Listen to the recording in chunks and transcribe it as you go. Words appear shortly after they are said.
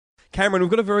Cameron, we've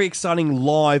got a very exciting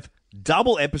live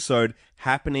double episode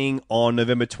happening on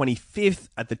November 25th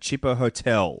at the Chippo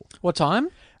Hotel. What time?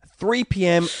 3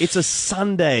 p.m. It's a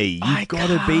Sunday. You've got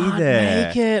to be can't there.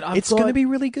 make it. It's going to be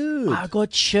really good. I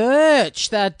got church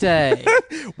that day.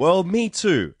 Well, me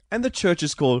too. And the church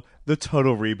is called the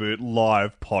Total Reboot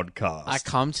Live Podcast. I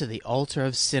come to the altar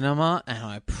of cinema and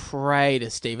I pray to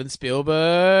Steven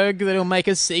Spielberg that he'll make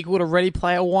a sequel to Ready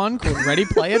Player One called Ready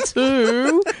Player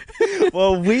Two.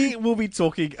 Well, we will be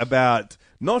talking about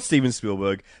not Steven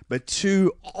Spielberg, but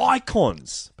two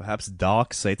icons, perhaps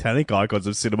dark, satanic icons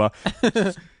of cinema.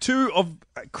 Two of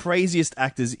craziest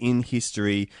actors in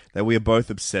history that we are both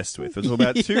obsessed with. It's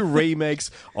about two remakes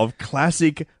of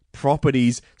classic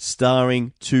properties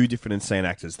starring two different insane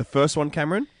actors. The first one,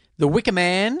 Cameron? The Wicker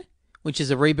Man, which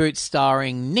is a reboot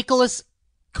starring Nicholas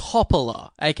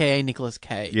Coppola, aka Nicolas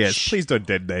Cage. Yes, please don't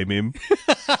dead name him.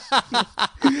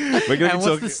 We're gonna And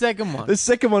what's the second one? The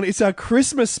second one is our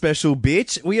Christmas special,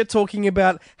 bitch. We are talking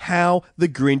about How the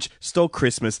Grinch Stole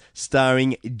Christmas,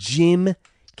 starring Jim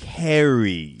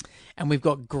Carrey. And we've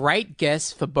got great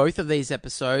guests for both of these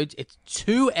episodes. It's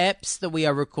 2 eps that we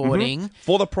are recording.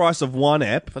 For the price of one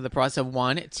ep. For the price of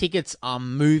one. Tickets are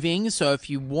moving, so if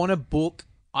you want to book,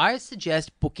 I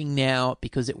suggest booking now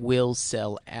because it will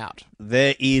sell out.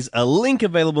 There is a link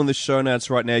available in the show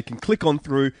notes right now. You can click on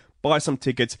through, buy some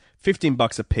tickets,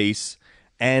 $15 a piece.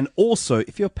 And also,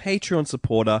 if you're a Patreon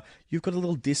supporter, you've got a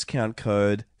little discount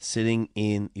code sitting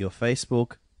in your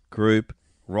Facebook group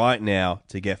right now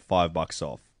to get $5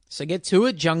 off. So get to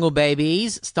it, Jungle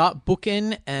Babies. Start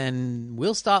booking and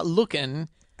we'll start looking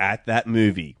at that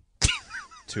movie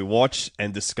to watch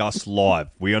and discuss live.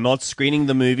 We are not screening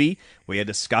the movie. We are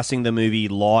discussing the movie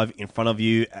live in front of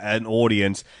you, an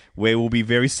audience, where we'll be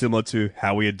very similar to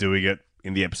how we are doing it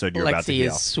in the episode you're about to hear.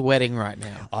 Lexi is sweating right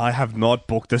now. I have not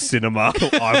booked a cinema.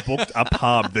 I booked a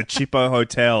pub, the Chippo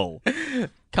Hotel.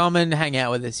 Come and hang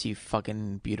out with us, you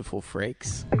fucking beautiful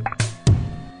freaks.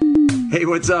 Hey,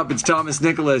 what's up? It's Thomas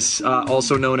Nicholas,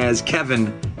 also known as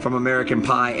Kevin from American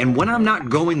Pie. And when I'm not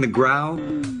going the growl,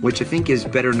 which I think is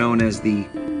better known as the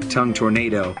tongue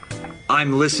tornado,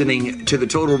 I'm listening to the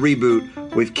Total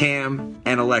Reboot with Cam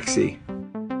and Alexi.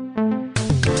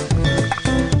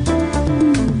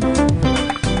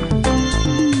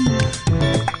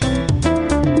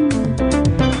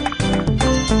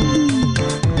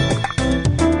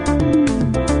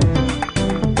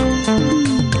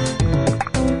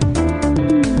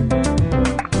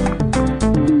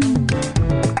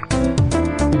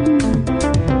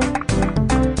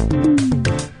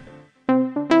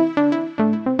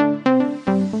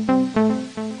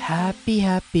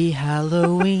 Happy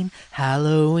Halloween,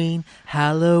 Halloween,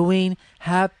 Halloween.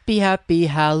 Happy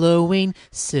Halloween,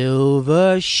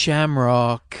 Silver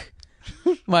Shamrock.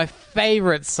 My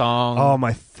favorite song. Oh,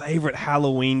 my favorite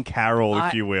Halloween carol,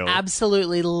 if you will. I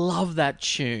absolutely love that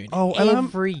tune. Oh, and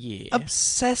every year.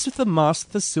 Obsessed with the mask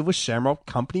the Silver Shamrock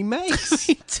Company makes.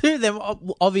 To them,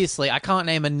 obviously, I can't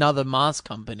name another mask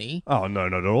company. Oh, no,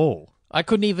 not at all. I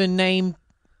couldn't even name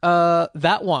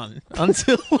that one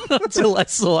until I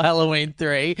saw Halloween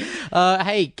 3.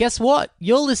 Hey, guess what?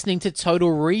 You're listening to Total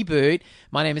Reboot.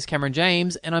 My name is Cameron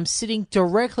James, and I'm sitting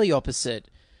directly opposite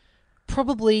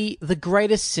probably the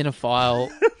greatest cinephile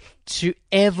to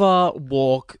ever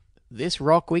walk this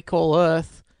rock we call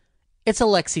Earth. It's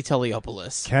Alexi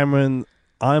Toliopoulos. Cameron,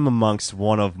 I'm amongst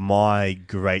one of my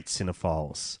great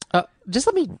cinephiles. Just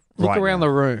let me look Right around now.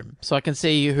 the room so I can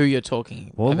see who you're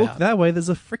talking Well, about. look that way. There's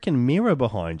a freaking mirror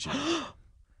behind you.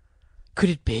 Could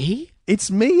it be?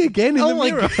 It's me again in the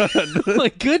my mirror. Oh my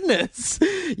goodness.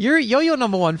 You're your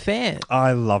number one fan.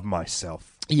 I love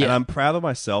myself. Yeah. And I'm proud of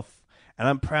myself. And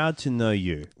I'm proud to know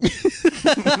you.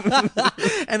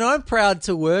 And I'm proud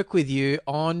to work with you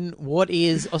on what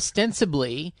is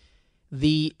ostensibly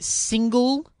the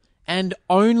single and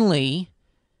only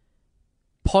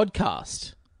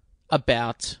podcast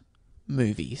about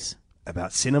movies.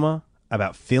 About cinema,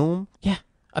 about film, Yeah.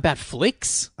 About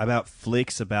flicks, about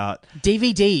flicks, about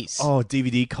DVDs.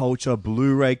 DVD culture,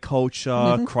 Blu-ray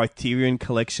culture, Criterion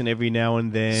collection every now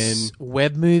and then.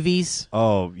 Web movies,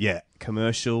 Oh, yeah.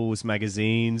 Commercials,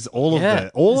 magazines, all of Yeah,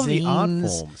 that. All of the art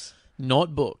zines. forms.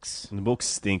 not books. And the books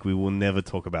stink. We will never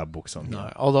talk about books on here.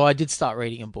 No. Although I did start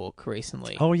reading a book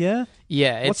recently. Oh, yeah?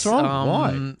 Yeah, it's What's wrong?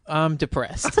 Why? I'm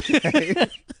depressed.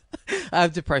 I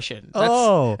have depression.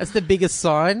 Oh. That's the biggest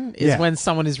sign is Yeah. when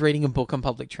someone is reading a book on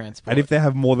public transport. And if they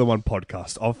have more than one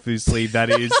podcast, obviously that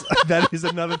is that is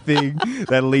another thing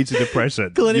that leads to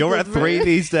depression. Clinical You're at 3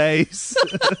 these days.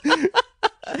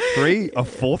 A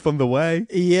fourth on the way.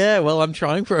 Yeah, well, I'm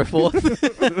trying for a fourth.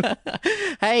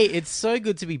 Hey, it's so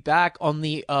good to be back on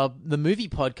the movie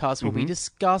podcast where we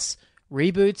discuss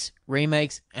reboots,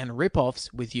 remakes, and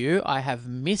rip-offs with you. I have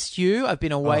missed you. I've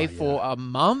been away for a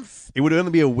month. It would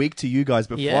only be a week to you guys,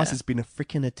 but for Yeah. us, it's been a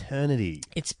freaking eternity.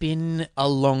 It's been a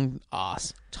long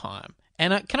ass time.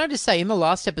 And can I just say, in the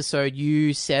last episode,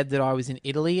 you said that I was in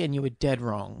Italy, and you were dead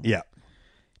wrong. Yeah.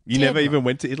 You Dead never wrong. even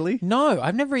went to Italy? No,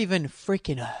 I've never even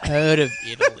freaking heard of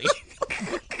Italy.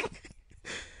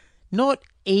 Not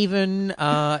even.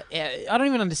 I don't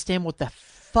even understand what the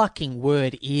fucking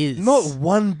word is. Not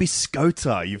one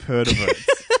biscotta you've heard of it.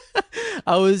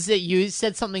 You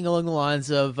said something along the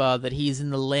lines of that he's in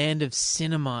the land of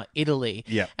cinema, Italy.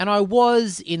 Yeah. And I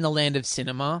was in the land of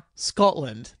cinema,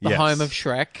 Scotland, the Yes. home of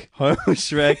Shrek. Home of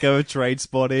Shrek, over Trade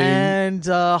Spotting. And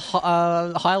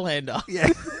Highlander. Yeah.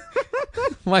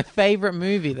 My favourite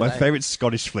movie. My favourite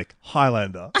Scottish flick,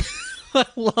 Highlander. I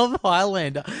love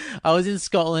Highlander. I was in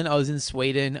Scotland. I was in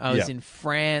Sweden. I was Yeah. in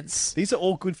France. These are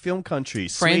all good film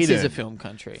countries. France Sweden, is a film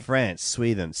country. France,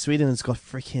 Sweden. Sweden has got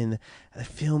freaking a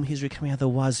film history coming out of the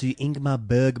wazoo. Ingmar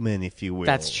Bergman, if you will.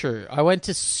 That's true. I went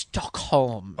to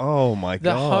Stockholm, Oh my the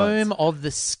god. home of the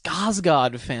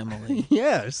Skarsgård family.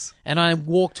 Yes. And I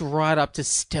walked right up to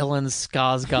Stellan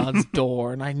Skarsgård's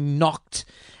door, and I knocked,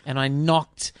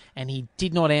 and he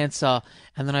did not answer.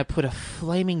 And then I put a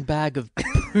flaming bag of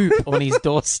poop on his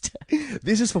doorstep.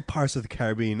 This is for Pirates of the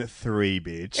Caribbean 3,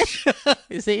 bitch.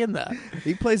 Is he in that?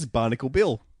 He plays Barnacle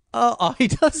Bill. Oh, he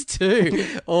does too.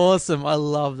 Awesome. I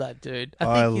love that dude.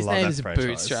 I think his love name that is franchise.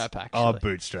 Bootstrap, actually. Oh,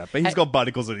 Bootstrap. But he's got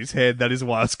barnacles on his head. That is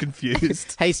why I was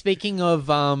confused. Hey, speaking of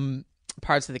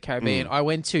Pirates of the Caribbean, I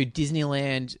went to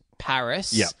Disneyland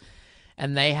Paris. Yeah.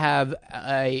 And they have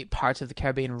a Pirates of the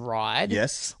Caribbean ride.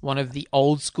 Yes. One of the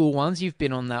old school ones. You've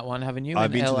been on that one, haven't you? I've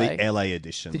in been LA? to the LA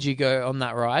edition. Did you go on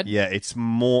that ride? Yeah, it's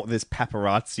more. There's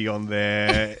paparazzi on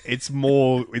there. It's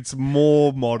more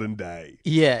modern day.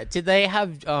 Yeah. Did they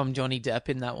have Johnny Depp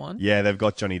in that one? Yeah, they've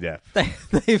got Johnny Depp.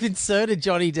 They've inserted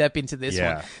Johnny Depp into this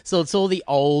Yeah. one. So it's all the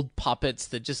old puppets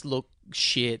that just look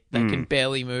shit. They can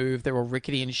barely move. They're all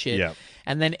rickety and shit. Yeah.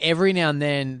 And then every now and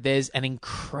then there's an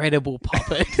incredible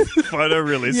puppet.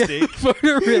 Photorealistic.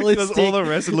 Photorealistic. Because all the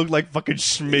rest look like fucking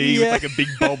Shmee Yeah. with like a big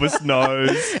bulbous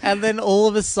nose. And then all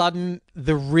of a sudden,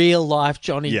 the real life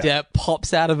Johnny Yeah. Depp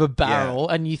pops out of a barrel,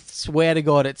 and you swear to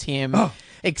God it's him.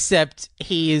 Except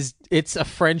it's a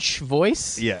French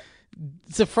voice. Yeah.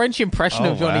 It's a French impression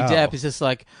Oh, of Johnny wow. Depp. It's just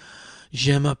like,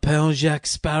 Je m'appelle Jack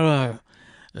Sparrow.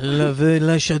 Levez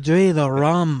la chaudrée de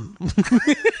rhum.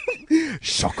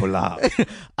 Chocolat.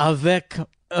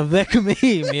 Avec me,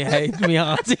 me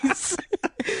aunties.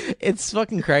 It's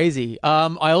fucking crazy.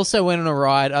 I also went on a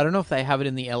ride. I don't know if they have it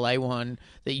in the LA one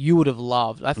that you would have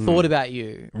loved. I thought about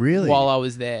you Really? while I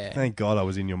was there. Thank God I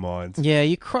was in your mind. Yeah,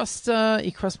 you crossed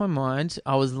my mind.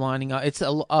 I was lining up. It's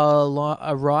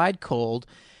a ride called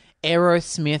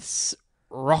Aerosmith's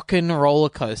Rockin' Roller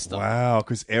Coaster. Wow,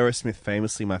 because Aerosmith,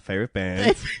 famously my favorite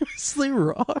band, Famously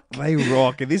rock. they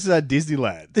rock. And this is at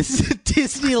Disneyland. This is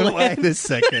Disneyland. Wait a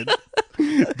second.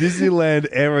 Disneyland,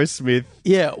 Aerosmith.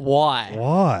 Yeah, why?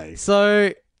 Why?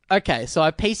 So, okay, so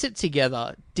I pieced it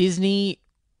together. Disney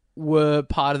were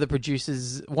part of the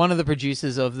producers, one of the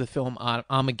producers of the film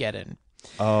Armageddon.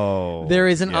 Oh. There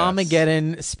is an yes.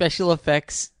 Armageddon special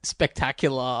effects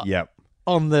spectacular Yep.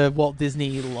 on the Walt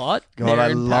Disney lot. God, there I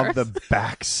in love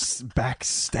Paris. the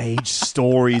backstage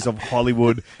stories of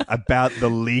Hollywood about the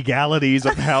legalities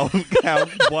of how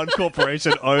one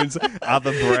corporation owns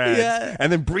other brands, Yeah.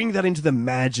 and then bring that into the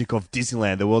magic of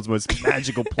Disneyland, the world's most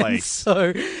magical place.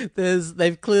 So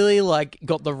they've clearly like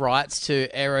got the rights to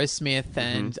Aerosmith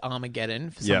and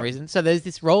Armageddon for some Yeah. reason. So there's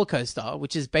this roller coaster,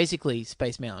 which is basically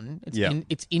Space Mountain. It's Yeah.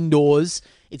 it's indoors.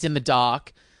 It's in the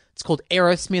dark. It's called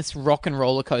Aerosmith's Rock and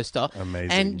Roller Coaster.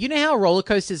 Amazing. And you know how roller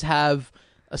coasters have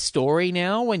a story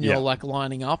now when you're Yeah. like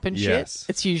lining up and shit? Yes.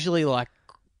 It's usually like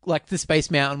the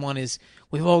Space Mountain one is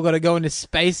we've all got to go into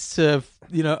space to,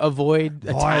 avoid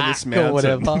Via attack this mountain. or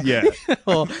whatever. Yeah.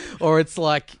 or it's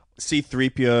like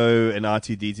C-3PO and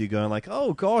R2-D2 going like,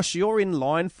 oh gosh, you're in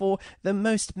line for the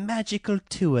most magical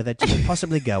tour that you could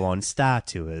possibly go on, Star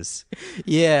Tours.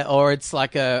 yeah, or it's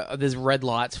like there's red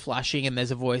lights flashing and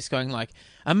there's a voice going like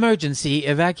emergency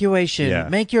evacuation. Yeah.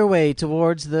 Make your way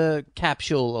towards the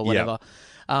capsule or whatever.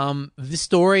 The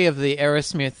story of the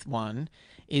Aerosmith one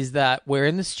is that we're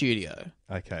in the studio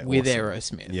Okay. with awesome.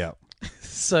 Aerosmith. Yeah.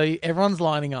 So everyone's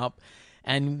lining up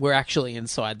and we're actually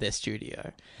inside their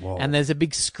studio. Whoa. And there's a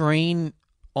big screen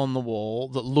on the wall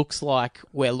that looks like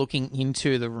we're looking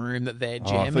into the room that they're Oh, I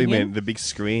jamming thought you in. meant the big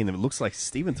screen. It looks like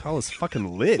Steven Tyler's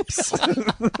fucking lips.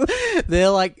 They're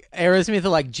like, Aerosmith are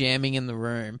like jamming in the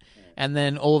room. And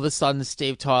then all of a sudden,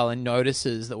 Steve Tyler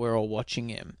notices that we're all watching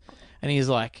him. And he's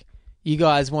like, you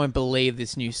guys won't believe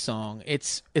this new song.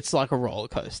 It's like a roller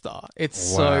coaster. It's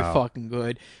so Wow. fucking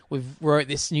good. We've wrote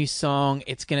this new song.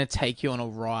 It's going to take you on a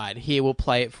ride. Here, we'll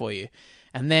play it for you.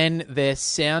 And then their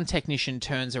sound technician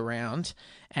turns around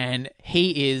and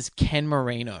he is Ken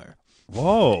Marino.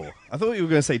 Whoa. I thought you were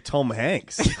going to say Tom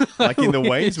Hanks, like in the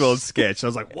Wayne's World sketch. I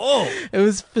was like, whoa. It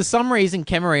was, for some reason,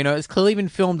 Ken Marino. It's clearly been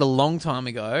filmed a long time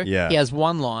ago. Yeah. He has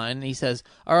one line. He says,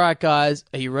 all right, guys,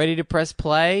 are you ready to press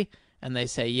play? And they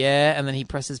say, yeah. And then he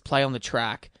presses play on the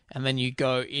track. And then you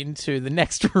go into the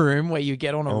next room where you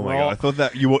get on a Oh my roll. God. I thought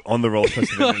that you were on the roller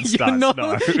coaster and it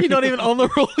starts. You're not even on the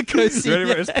roller coaster You ready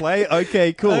for yet. us to play?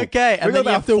 Okay, cool. Okay, and We then got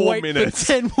you have about to 4 wait minutes.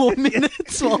 for 10 more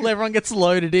minutes while everyone gets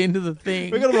loaded into the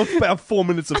thing. We got about 4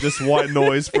 minutes of just white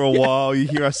noise for a while. You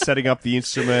hear us setting up the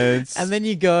instruments. And then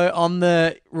you go on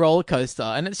the roller coaster,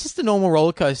 and it's just a normal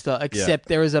roller coaster, except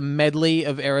there is a medley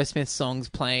of Aerosmith songs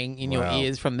playing in your Wow.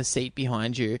 ears from the seat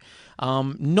behind you.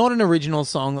 Not an original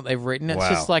song that they've written. It's Wow.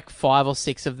 just like 5 or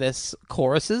 6 of their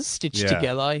choruses stitched Yeah,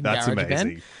 together in that's GarageBand.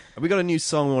 amazing. We got a new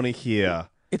song we want to hear.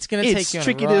 It's going to take It's you on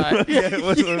tricky a ride.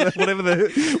 to whatever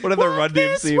the Run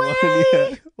this DMC one. way.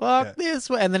 Yeah. Walk this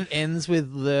way. And then it ends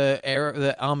with the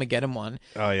Armageddon one.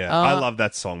 Oh yeah, I love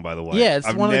that song. By the way, yeah, it's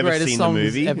I've one of the never greatest seen songs the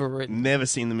movie. ever written. Never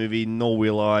seen the movie, nor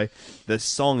will I. The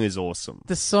song is awesome.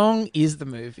 The song is the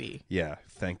movie. Yeah,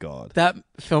 thank God. That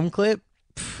film clip,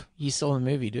 you saw the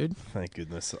movie, dude. Thank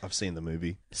goodness, I've seen the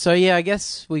movie. So yeah, I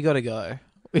guess we gotta go.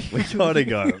 We gotta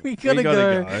go. We gotta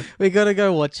go. We gotta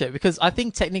go watch it because I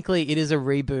think technically it is a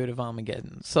reboot of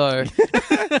Armageddon. So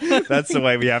That's the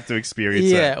way we have to experience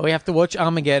yeah, it. we have to watch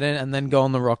Armageddon and then go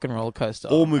on the rock and roller coaster.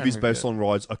 All movies based on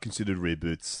rides are considered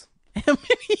reboots.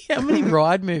 How many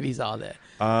ride movies are there?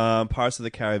 Pirates of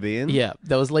the Caribbean. Yeah,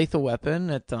 there was Lethal Weapon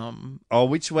at Oh,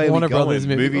 which way are Warner we going? Brothers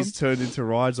movie Movies turned into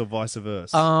rides or vice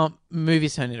versa?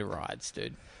 movies turned into rides,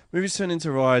 dude. Movies turn into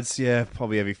rides, yeah,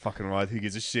 probably every fucking ride. Who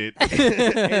gives a shit?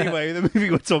 Anyway, the movie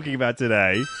we're talking about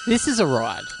today. This is a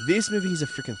ride. This movie is a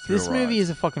freaking thrill This movie is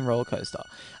a fucking roller coaster.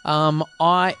 How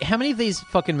many of these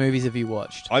fucking movies have you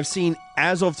watched? I've seen,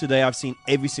 as of today, I've seen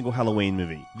every single Halloween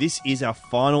movie. This is our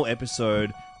final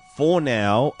episode, for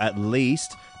now, at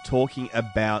least, talking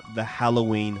about the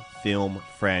Halloween film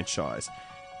franchise.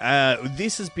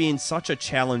 This has been such a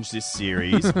challenge, this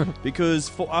series, because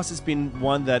for us it's been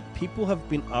one that people have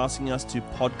been asking us to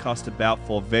podcast about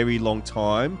for a very long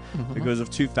time because of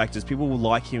 2 factors. People will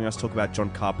like hearing us talk about John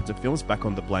Carpenter films back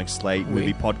on the Blank Slate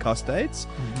movie podcast dates,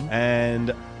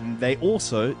 and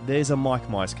there's a Mike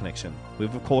Myers connection.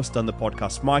 We've of course done the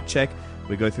podcast Mike Check.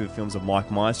 We go through the films of Mike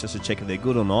Myers just to check if they're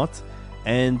good or not,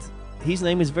 and his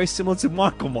name is very similar to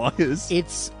Michael Myers.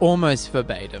 It's almost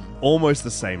verbatim. Almost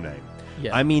the same name.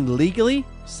 Yeah. I mean, legally,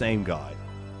 same guy.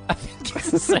 I think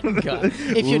it's the same guy.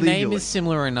 If your name Legally. is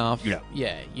similar enough,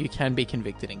 Yeah. you can be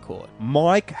convicted in court.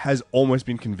 Mike has almost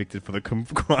been convicted for the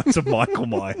crimes of Michael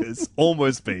Myers.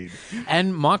 Almost been.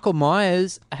 And Michael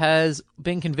Myers has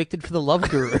been convicted for the Love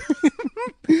Guru.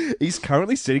 He's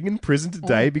currently sitting in prison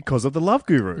today because of the Love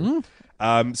Guru.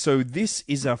 So this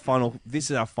is our final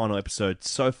episode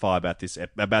so far about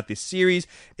this series.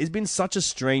 It's been such a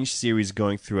strange series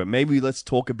going through it. Maybe let's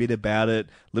talk a bit about it.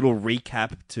 Little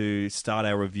recap to start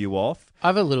our review off. I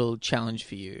have a little challenge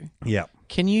for you. Yeah.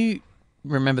 Can you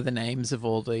remember the names of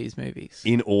all these movies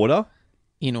In order,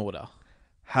 in order?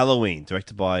 Halloween,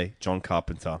 directed by John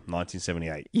Carpenter,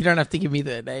 1978. You don't have to give me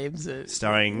the names.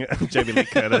 Starring Jamie Lee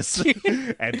Curtis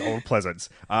and Donald Pleasance.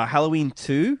 Halloween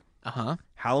 2. Uh-huh.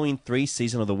 Halloween 3,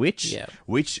 Season of the Witch, Yeah.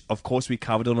 which, of course, we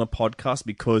covered on a podcast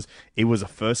because it was the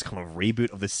first kind of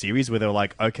reboot of the series where they were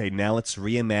like, okay, now let's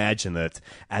reimagine it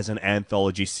as an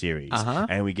anthology series. Uh-huh.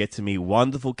 And we get to meet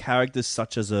wonderful characters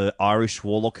such as an Irish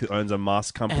warlock who owns a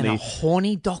mask And company. a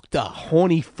horny doctor.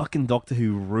 Horny fucking doctor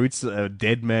who roots a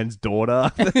dead man's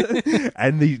daughter.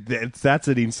 And that's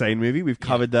an insane movie. We've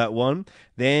covered that one.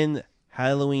 Then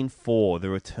Halloween 4, The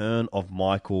Return of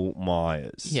Michael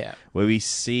Myers. Yeah. Where we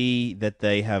see that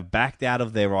they have backed out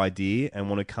of their idea and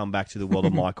want to come back to the world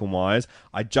of Michael Myers.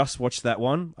 I just watched that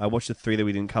one. I watched the 3 that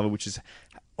we didn't cover, which is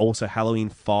also Halloween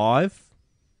 5.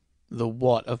 The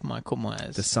what of Michael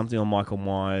Myers? There's something on Michael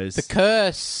Myers. The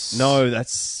Curse. No,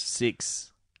 that's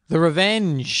 6. The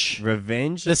Revenge.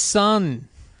 Revenge? The Sun.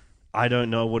 I don't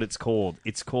know what it's called.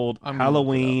 It's called I'm gonna look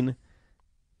it Halloween,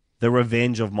 The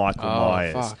Revenge of Michael Oh,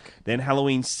 Myers. fuck. Then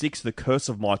Halloween 6, The Curse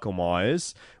of Michael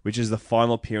Myers, which is the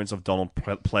final appearance of Donald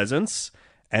Pleasance.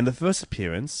 and the first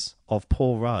appearance of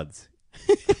Paul Rudd.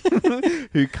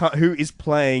 who is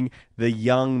playing the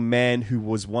young man who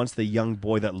was once the young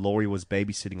boy that Laurie was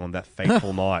babysitting on that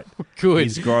fateful night. Good.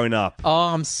 He's grown up. Oh,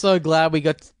 I'm so glad we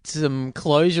got some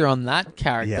closure on that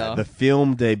character. Yeah, the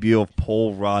film debut of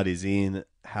Paul Rudd is in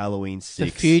Halloween 6.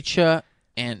 The future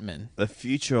Ant-Man. The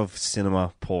future of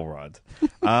cinema, Paul Rudd.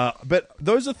 But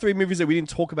those are 3 movies that we didn't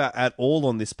talk about at all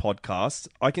on this podcast.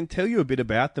 I can tell you a bit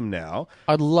about them now.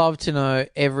 I'd love to know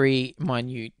every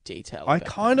minute detail. I about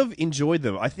kind of enjoyed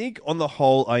them. I think on the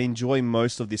whole, I enjoy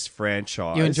most of this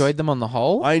franchise. You enjoyed them on the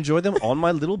whole? I enjoy them on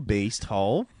my little beast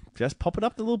hole. Just pop it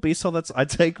up the little beast hole. I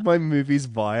take my movies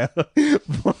via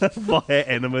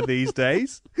Enema these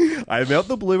days. I melt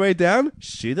the Blu-ray down,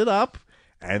 shoot it up,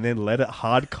 and then let it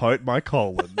hard coat my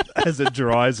colon as it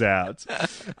dries out.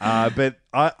 But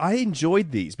I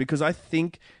enjoyed these because I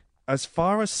think as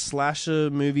far as slasher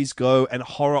movies go and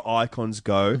horror icons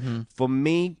go, for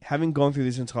me, having gone through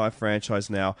this entire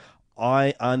franchise now,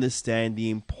 I understand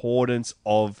the importance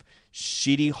of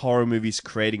shitty horror movies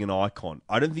creating an icon.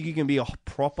 I don't think you can be a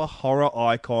proper horror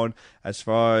icon as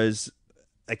far as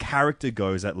a character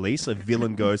goes, at least a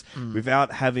villain goes,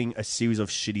 without having a series of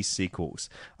shitty sequels.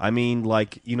 I mean,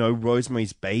 like, you know,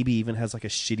 Rosemary's Baby even has like a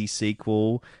shitty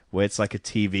sequel where it's like a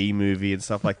TV movie and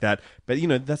stuff like that. But you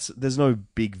know, there's no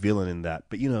big villain in that.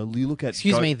 But you know, you look at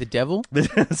Excuse me, the devil?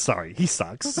 Sorry, he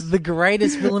sucks. The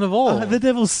greatest villain of all. The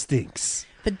devil stinks.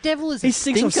 The devil is a He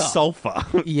stinks of stinker. sulfur.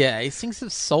 Yeah, he stinks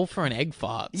of sulfur and egg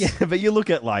farts. Yeah, but you look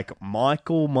at like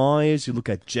Michael Myers, you look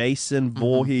at Jason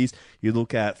Voorhees, you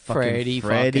look at fucking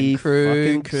Freddy,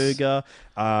 fucking Krueger,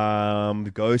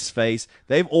 Ghostface.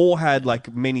 They've all had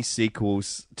like many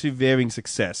sequels to varying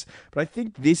success. But I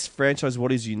think this franchise,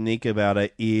 what is unique about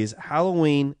it is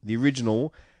Halloween, the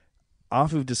original,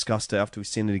 after we've discussed it, after we've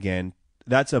seen it again,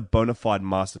 that's a bona fide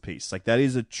masterpiece. Like that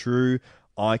is a true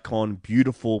icon,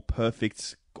 beautiful,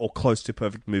 perfect, or close to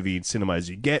perfect movie in cinema as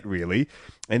you get, really.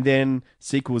 And then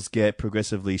sequels get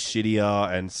progressively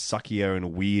shittier and suckier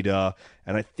and weirder.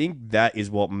 And I think that is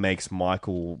what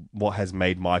has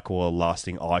made Michael a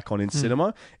lasting icon in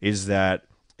cinema, is that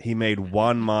he made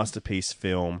one masterpiece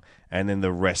film and then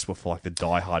the rest were for like the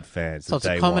diehard fans. So it's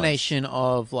a combination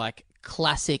of like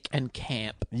classic and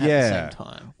camp at the same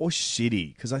time. Or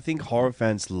shitty, because I think horror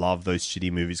fans love those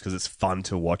shitty movies because it's fun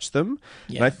to watch them.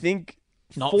 Yeah. And I think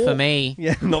Not for me.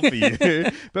 Yeah, not for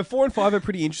you. But 4 and 5 are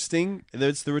pretty interesting.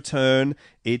 It's The Return.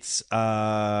 It's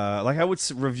like I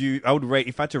would rate,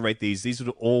 if I had to rate these would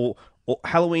all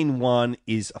Halloween 1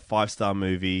 is a 5-star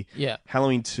movie. Yeah.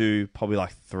 Halloween 2 probably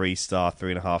like 3-star,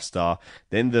 3.5-star.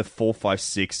 Then the 4, 5,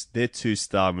 6 they're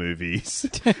 2-star movies.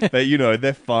 But you know,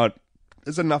 they're fun.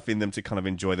 There's enough in them to kind of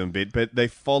enjoy them a bit, but they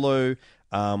follow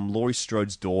Laurie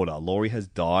Strode's daughter. Laurie has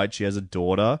died. She has a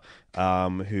daughter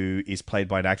who is played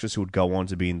by an actress who would go on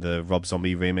to be in the Rob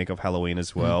Zombie remake of Halloween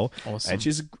as well. Awesome. And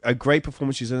she's a great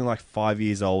performance. She's only like 5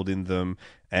 years old in them.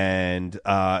 And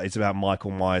it's about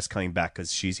Michael Myers coming back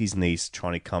because she's his niece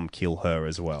trying to come kill her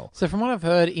as well. So from what I've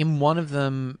heard, in one of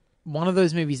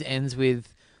those movies ends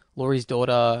with Laurie's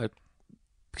daughter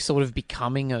sort of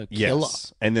becoming a killer.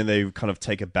 Yes. And then they kind of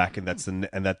take it back, and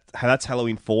that's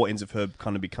Halloween 4 ends with her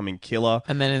kind of becoming killer.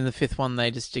 And then in the 5th one,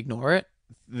 they just ignore it.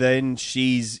 Then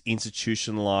she's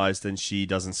institutionalized and she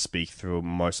doesn't speak through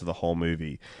most of the whole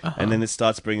movie. And then it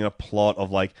starts bringing a plot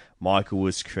of like Michael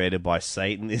was created by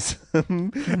Satanism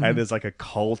and there's like a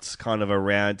cult kind of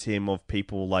around him of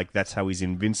people like that's how he's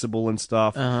invincible and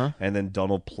stuff. And then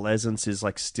Donald Pleasance is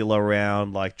like still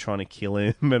around like trying to kill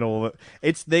him and all that.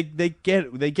 It's they get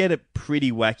it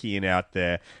pretty wacky and out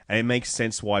there, and it makes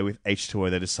sense why with H2O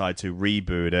they decide to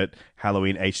reboot it.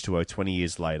 Halloween H2O 20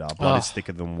 years later. Blood is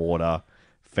thicker than water.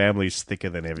 Family's thicker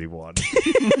than everyone.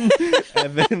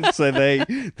 And then that's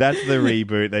the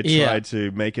reboot. They tried to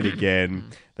make it again.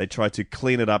 They tried to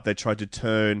clean it up. They tried to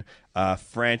turn a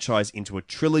franchise into a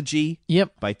trilogy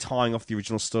by tying off the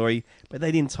original story, but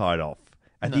they didn't tie it off.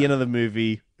 At the end of the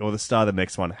movie, or the start of the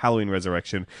next one, Halloween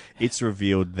Resurrection, it's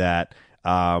revealed that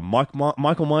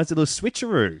Michael Myers did a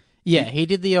switcheroo. Yeah, he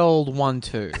did the old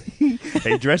 1-2.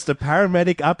 They dressed a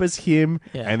paramedic up as him,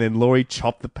 and then Laurie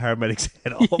chopped the paramedic's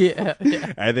head off. Yeah.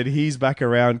 And then he's back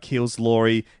around, kills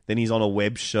Laurie. Then he's on a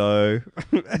web show.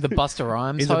 The Busta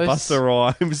Rhymes He's host. a Busta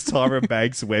Rhymes, Tyra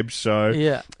Banks web show.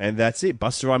 Yeah. And that's it.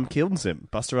 Busta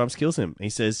Rhymes kills him. He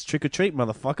says, trick or treat,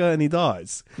 motherfucker, and he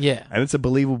dies. Yeah. And it's a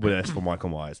believable death for Michael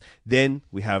Myers. Then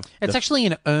we have... It's actually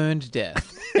an earned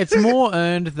death. It's more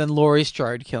earned than Laurie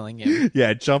Strode killing him.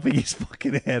 Yeah, chopping his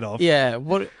fucking head off. Yeah,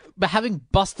 but having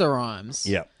Busta Rhymes,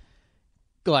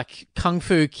 like kung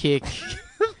fu kick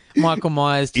Michael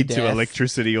Myers to into death,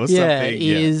 electricity or something,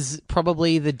 is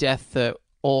probably the death that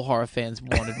all horror fans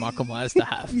wanted Michael Myers to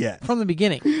have. Yeah. From the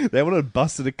beginning. They wanted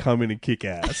Buster to come in and kick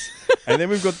ass. And then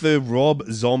we've got the Rob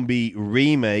Zombie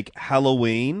remake,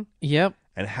 Halloween Yep.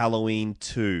 and Halloween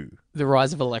 2. The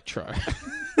Rise of Electro.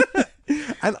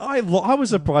 And I was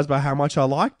surprised by how much I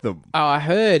liked them. Oh, I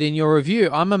heard in your review.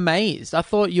 I'm amazed. I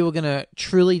thought you were going to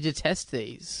truly detest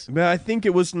these. But I think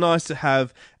it was nice to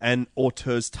have an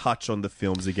auteur's touch on the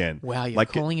films again. Wow, you're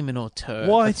calling him an auteur.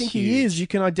 Well, I That's think huge. he is. You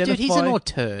can identify. Dude, he's an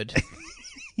auteur.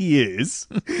 He is.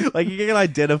 Like, you can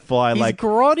identify, He's like...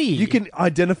 grotty. You can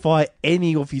identify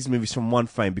any of his movies from one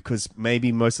frame because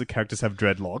maybe most of the characters have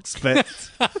dreadlocks. But,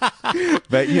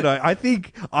 but you know, I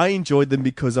think I enjoyed them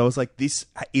because I was like, this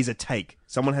is a take.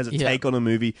 Someone has a take on a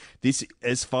movie. This,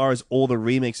 as far as all the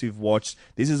remakes we've watched,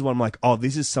 this is one I'm like, oh,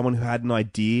 this is someone who had an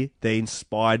idea. They're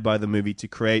inspired by the movie to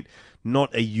create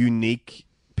not a unique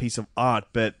piece of art,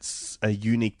 but a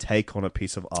unique take on a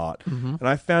piece of art. And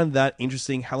I found that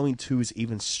interesting. Halloween 2 is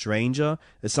even stranger.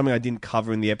 There's something I didn't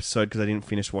cover in the episode because I didn't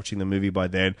finish watching the movie by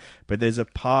then. But there's a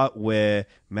part where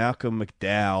Malcolm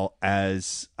McDowell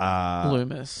as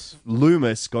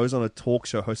Loomis goes on a talk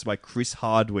show hosted by Chris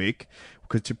Hardwick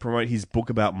to promote his book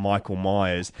about Michael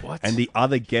Myers. What? And the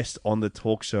other guest on the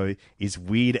talk show is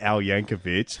Weird Al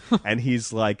Yankovic. And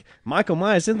he's like, Michael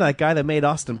Myers isn't that guy that made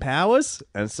Austin Powers?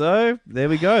 And so, there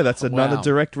we go. That's another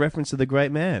direct reference to the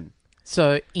great man.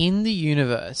 So, in the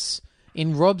universe,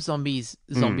 in Rob Zombie's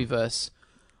Zombieverse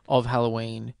of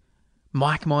Halloween,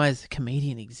 Mike Myers, the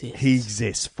comedian, exists. He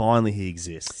exists. Finally, he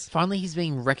exists. Finally, he's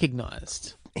being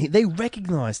recognized. They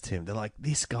recognized him. They're like,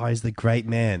 this guy's the great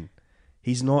man.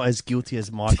 He's not as guilty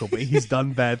as Michael, but he's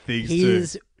done bad things too. He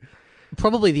is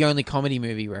probably the only comedy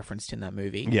movie referenced in that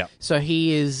movie. Yeah. So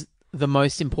he is the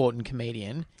most important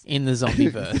comedian in the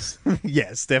Zombieverse.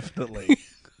 Yes, definitely.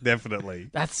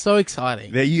 Definitely. That's so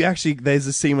exciting. There's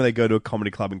a scene where they go to a comedy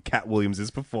club and Cat Williams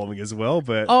is performing as well,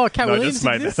 but Cat Williams just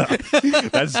made that up.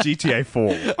 That's GTA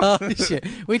 4. Oh, shit.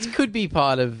 Which could be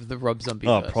part of the Rob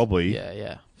Zombieverse. Oh, probably.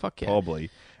 Yeah. Fuck yeah. Probably.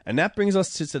 And that brings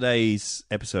us to today's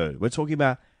episode. We're talking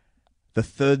about the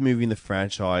third movie in the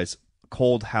franchise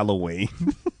called Halloween,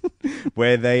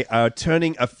 where they are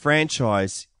turning a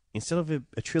franchise, instead of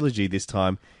a trilogy this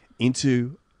time,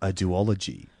 into a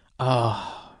duology.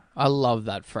 Oh, I love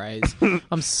that phrase.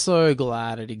 I'm so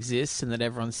glad it exists and that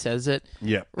everyone says it.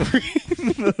 Yep.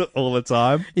 All the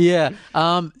time. Yeah.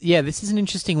 This is an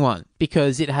interesting one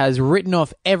because it has written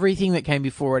off everything that came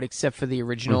before it except for the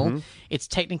original. It's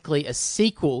technically a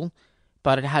sequel,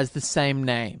 but it has the same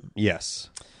name. Yes.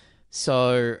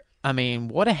 So, I mean,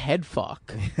 what a head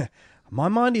fuck. My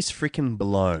mind is freaking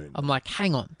blown. I'm like,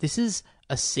 hang on, this is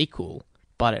a sequel,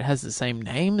 but it has the same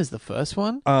name as the first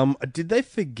one? Did they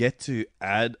forget to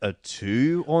add a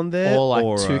 2 on there?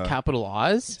 Or two capital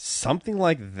I's? Something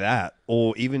like that.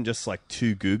 Or even just like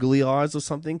 2 googly eyes or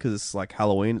something, because it's like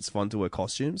Halloween, it's fun to wear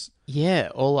costumes.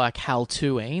 Yeah, or like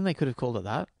Hal-2-een, they could have called it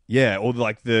that. Yeah, or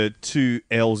like the 2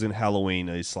 L's in Halloween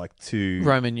is like 2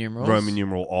 Roman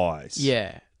numeral eyes.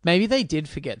 Yeah. Maybe they did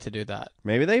forget to do that.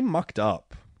 Maybe they mucked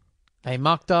up. They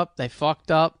mucked up, they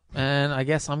fucked up, and I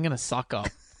guess I'm going to suck up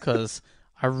because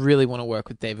I really want to work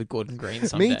with David Gordon Green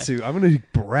someday. Me too. I'm going to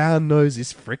brown nose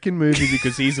this freaking movie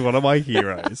because he's one of my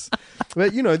heroes.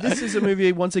 But, you know, this is a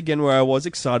movie, once again, where I was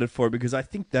excited for it because I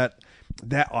think that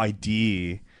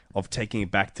idea of taking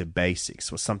it back to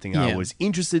basics was something I was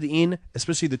interested in,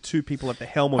 especially the 2 people at the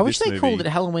helm of I this wish movie. they called it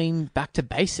Halloween Back to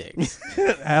Basics.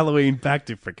 Halloween Back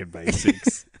to freaking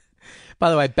Basics. By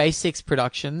the way, Basics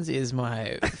Productions is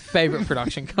my favorite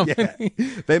production company.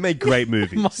 Yeah. They make great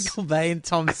movies. Michael Bay and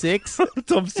Tom Six.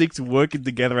 Tom Six working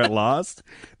together at last.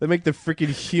 They make the freaking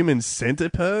Human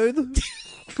Centipede.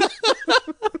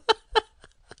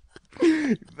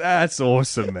 That's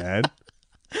awesome, man.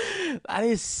 That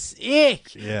is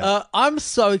sick. Yeah. I'm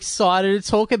so excited to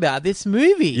talk about this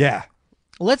movie. Yeah.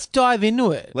 Let's dive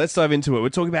into it. Let's dive into it. We're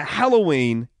talking about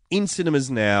Halloween in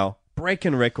cinemas now,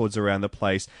 breaking records around the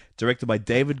place, directed by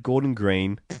David Gordon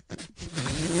Green,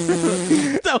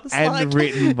 and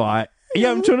written by...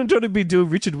 Yeah, I'm trying to be doing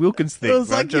Richard Wilkins thing. It was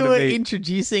like you were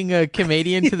introducing a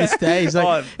comedian to the stage.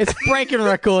 Like, it's breaking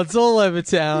records all over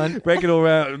town. Breaking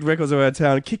records around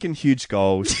town, kicking huge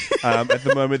goals. At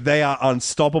the moment, they are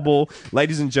unstoppable.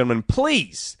 Ladies and gentlemen,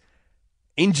 please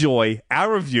enjoy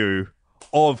our review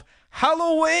of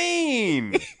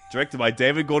Halloween, directed by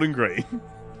David Gordon Green.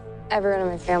 Everyone in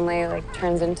my family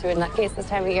turns into a nutcase this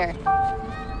time of year.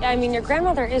 Yeah, I mean, your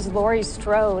grandmother is Laurie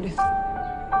Strode.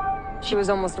 She was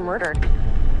almost murdered.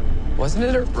 Wasn't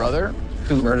it her brother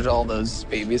who murdered all those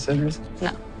babysitters? No,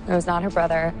 it was not her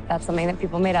brother. That's something that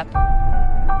people made up.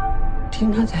 Do you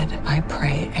know that I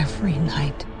pray every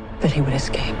night that he would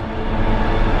escape?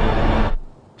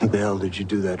 What the hell did you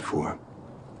do that for?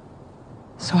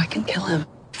 So I can kill him.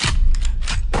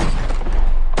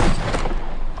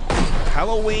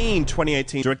 Halloween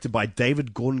 2018, directed by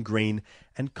David Gordon Green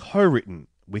and co-written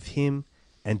with him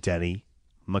and Danny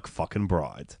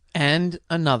McFucking-Bride. And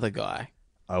another guy.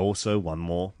 Also, one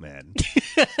more man.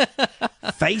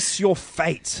 Face your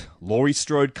fate. Laurie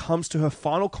Strode comes to her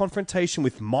final confrontation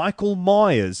with Michael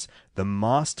Myers, the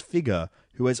masked figure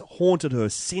who has haunted her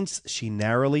since she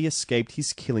narrowly escaped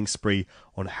his killing spree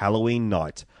on Halloween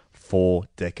night 4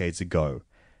 decades ago.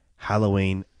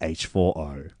 Halloween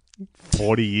H4O.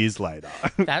 40 years later.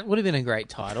 That would have been a great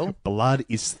title. Blood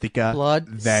is thicker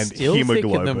than still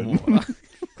hemoglobin. Thicker than water.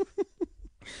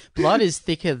 Blood is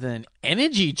thicker than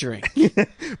energy drink.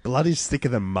 Blood is thicker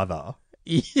than mother.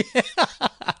 Yeah.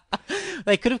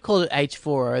 They could have called it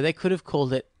H4O. They could have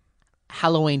called it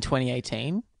Halloween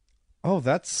 2018. Oh,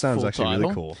 that sounds Full actually title.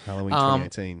 really cool. Halloween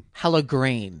 2018. Hello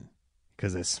Green.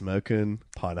 Because they're smoking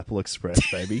Pineapple Express,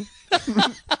 baby.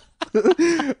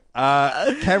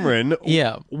 Cameron,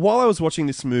 Yeah. while I was watching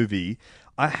this movie,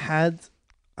 I had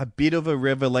a bit of a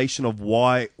revelation of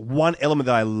why one element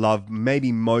that I love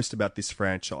maybe most about this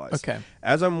franchise. Okay.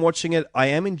 As I'm watching it, I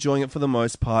am enjoying it for the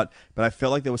most part, but I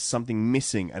felt like there was something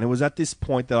missing. And it was at this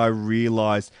point that I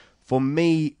realized, for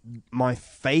me, my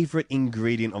favorite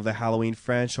ingredient of the Halloween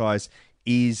franchise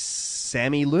is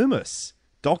Sammy Loomis,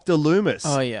 Dr. Loomis.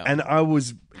 Oh, yeah. And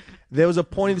there was a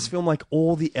point in this film, like,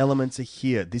 all the elements are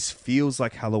here. This feels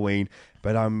like Halloween,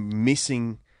 but I'm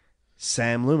missing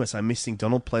Sam Loomis. I'm missing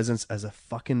Donald Pleasance as a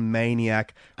fucking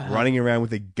maniac running around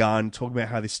with a gun, talking about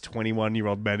how this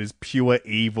 21-year-old man is pure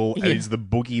evil and is the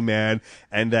boogeyman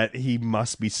and that he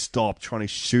must be stopped trying to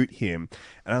shoot him.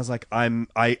 And I was like,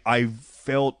 I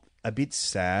felt a bit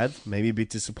sad, maybe a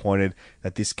bit disappointed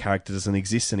that this character doesn't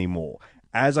exist anymore.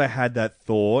 As I had that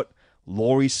thought,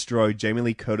 Laurie Strode, Jamie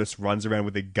Lee Curtis runs around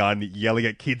with a gun yelling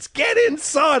at kids, "Get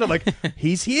inside!" I'm like,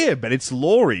 he's here, but it's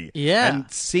Laurie. Yeah.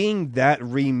 And seeing that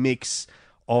remix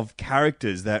of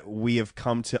characters that we have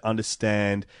come to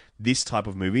understand this type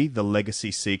of movie, the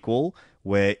Legacy sequel,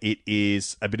 where it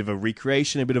is a bit of a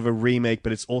recreation, a bit of a remake,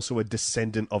 but it's also a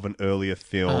descendant of an earlier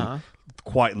film,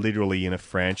 quite literally in a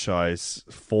franchise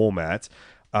format.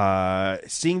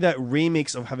 Seeing that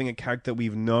remix of having a character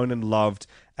we've known and loved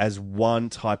as one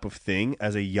type of thing,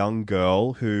 as a young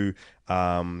girl who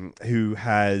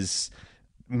has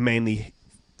mainly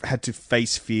had to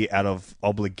face fear out of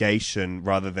obligation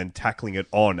rather than tackling it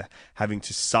on, having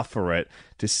to suffer it,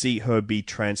 to see her be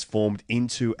transformed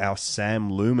into our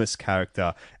Sam Loomis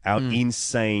character, our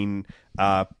insane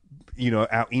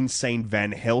our insane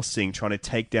Van Helsing trying to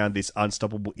take down this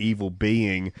unstoppable evil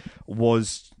being,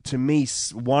 was, to me,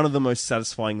 one of the most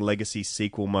satisfying Legacy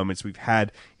sequel moments we've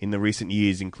had in the recent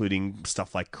years, including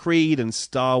stuff like Creed and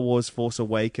Star Wars Force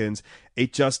Awakens.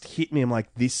 It just hit me. I'm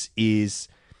like, this is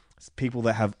people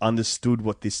that have understood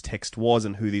what this text was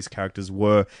and who these characters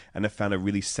were, and have found a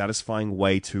really satisfying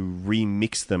way to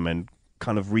remix them and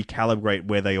kind of recalibrate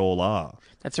where they all are.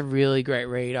 That's a really great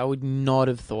read. I would not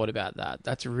have thought about that.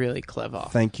 That's really clever.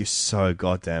 Thank you so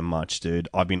goddamn much, dude.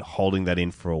 I've been holding that in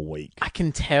for a week. I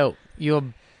can tell. You're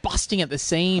busting at the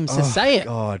seams to say it.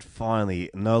 God,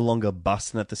 finally. No longer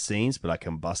busting at the seams, but I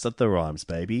can bust at the rhymes,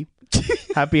 baby.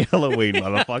 Happy Halloween,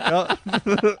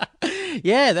 motherfucker.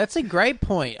 Yeah, that's a great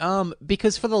point.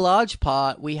 Because for the large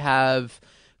part, we have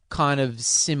kind of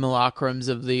simulacrums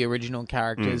of the original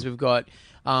characters. We've got,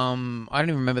 I don't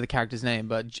even remember the character's name,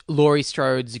 but Laurie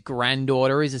Strode's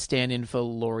granddaughter is a stand-in for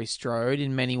Laurie Strode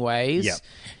in many ways. Yep.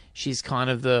 She's kind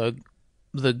of the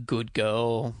good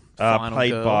girl, final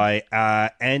played girl. by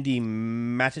Andy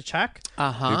Matichak,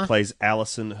 who plays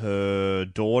Allison, her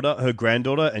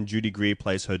granddaughter, and Judy Greer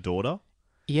plays her daughter.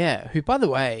 Yeah, who, by the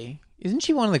way, isn't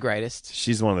she one of the greatest?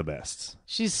 She's one of the best.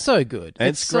 She's so good. And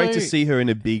it's great to see her in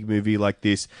a big movie like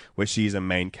this, where she's a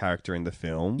main character in the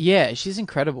film. Yeah, she's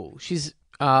incredible. She's,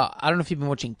 I don't know if you've been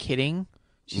watching Kidding.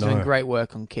 She's doing great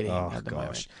work on Kidding at the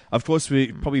moment. Of course,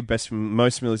 we're probably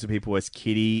most familiar to people as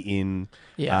Kitty in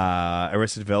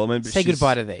Arrested Development. But Say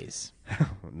goodbye to these.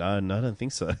 No, I don't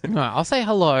think so. No, I'll say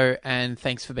hello and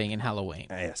thanks for being in Halloween.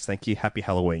 Yes, thank you. Happy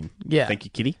Halloween. Yeah. Thank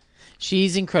you, Kitty.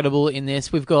 She's incredible in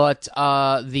this. We've got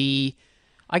the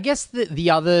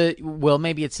other, well,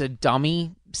 maybe it's a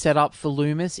dummy setup for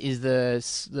Loomis, is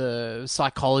the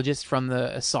psychologist from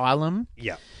the asylum.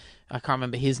 Yeah. I can't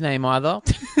remember his name either.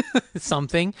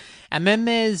 Something. And then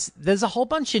there's a whole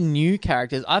bunch of new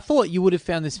characters. I thought you would have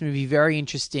found this movie very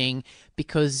interesting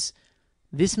because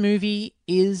this movie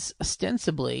is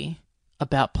ostensibly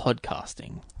about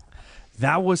podcasting.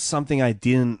 That was something I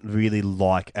didn't really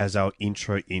like as our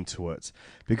intro into it,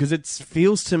 because it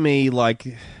feels to me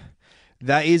like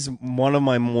that is one of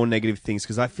my more negative things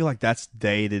because I feel like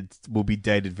will be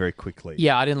dated very quickly.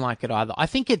 Yeah, I didn't like it either. I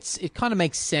think it kind of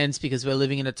makes sense because we're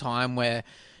living in a time where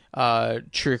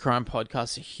true crime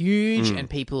podcasts are huge and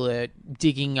people are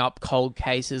digging up cold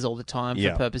cases all the time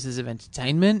for purposes of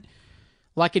entertainment.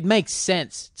 Like, it makes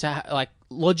sense to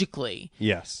logically.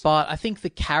 Yes. But I think the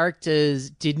characters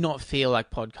did not feel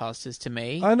like podcasters to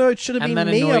me. I know, it should have been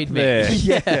me up there.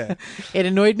 Yeah. It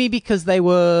annoyed me because they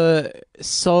were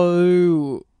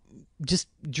so just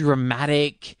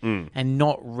dramatic and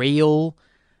not real.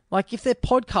 Like, if they're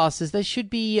podcasters, they should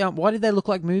be... why did they look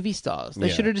like movie stars? They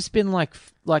should have just been like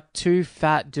two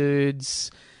fat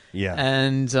dudes... Yeah.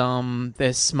 And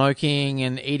they're smoking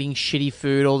and eating shitty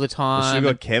food all the time. They should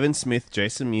have got Kevin Smith,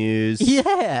 Jason Mewes.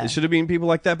 Yeah. It should have been people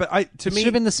like that. But to me, should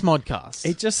have been the Smodcast.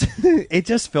 It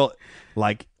just felt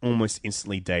like almost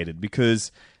instantly dated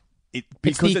because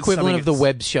it's the equivalent of the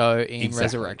web show in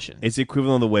Resurrection. It's the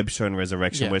equivalent of the web show in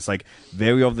Resurrection, where it's like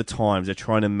very of the times they're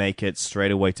trying to make it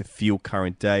straight away to feel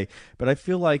current day. But I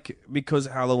feel like because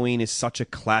Halloween is such a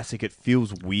classic, it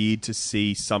feels weird to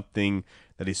see something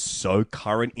that is so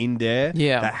current in there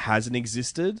that hasn't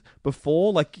existed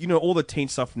before. Like, all the teen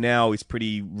stuff now is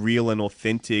pretty real and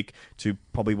authentic to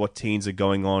probably what teens are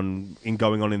going on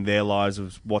in their lives,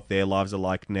 of what their lives are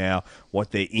like now, what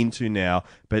they're into now.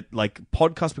 But like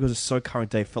podcasts, because it's so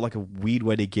current day, felt like a weird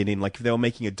way to get in. Like if they were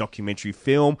making a documentary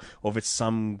film, or if it's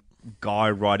some guy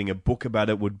writing a book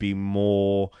about it, would be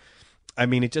more. I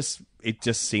mean, it just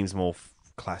seems more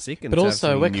classic. And but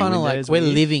also, we're kind of like we're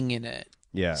living in it.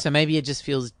 Yeah. So maybe it just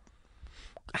feels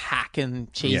hack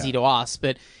and cheesy to us,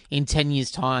 but in 10 years'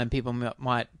 time, people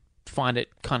might find it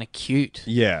kind of cute.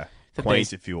 Yeah.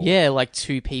 Quaint, if you will. Yeah, like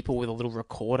two people with a little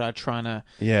recorder trying to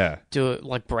do it,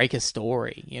 like break a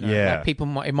story. Yeah. Like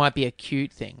it might be a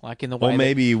cute thing, like in the way. Or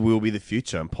maybe it will be the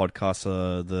future, and podcasts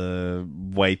are the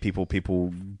way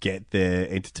people get their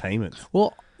entertainment.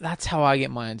 Well, that's how I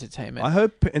get my entertainment. I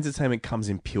hope entertainment comes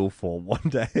in pill form one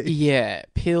day. Yeah,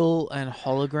 pill and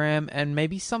hologram, and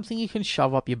maybe something you can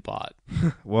shove up your butt.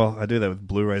 Well, I do that with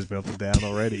Blu-rays melted down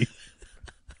already.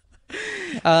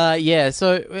 Yeah,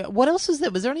 so what else was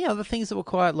there? Was there any other things that were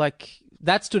quite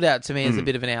that stood out to me as a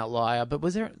bit of an outlier, but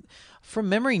was there, from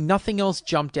memory, nothing else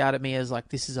jumped out at me as like,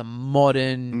 this is a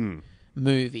modern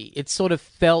movie. It sort of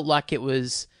felt like it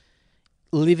was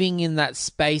living in that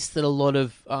space that a lot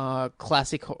of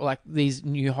classic, like these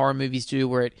new horror movies do,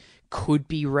 where it could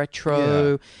be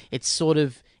retro. Yeah.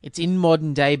 It's in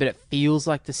modern day, but it feels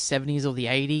like the 70s or the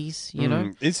 80s, you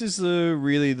know? This is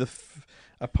really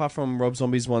apart from Rob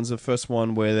Zombie's one's the first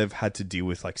one where they've had to deal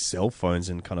with like cell phones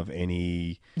in kind of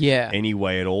any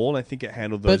way at all. I think it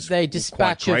handled those. But they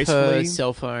dispatch of her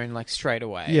cell phone like straight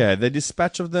away. Yeah, they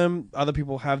dispatch of them. Other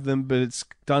people have them, but it's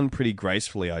done pretty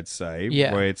gracefully, I'd say.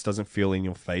 Yeah, where it doesn't feel in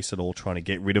your face at all, trying to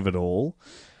get rid of it all.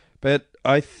 But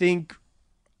I think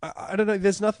I don't know.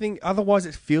 There's nothing. Otherwise,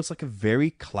 it feels like a very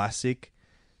classic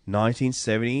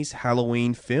 1970s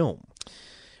Halloween film.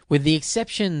 With the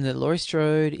exception that Laurie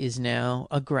Strode is now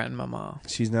a grandmama.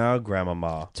 She's now a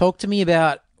grandmama. Talk to me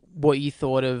about what you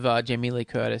thought of Jamie Lee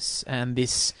Curtis and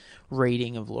this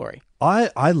reading of Laurie.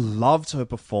 I loved her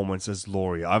performance as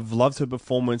Laurie. I've loved her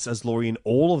performance as Laurie in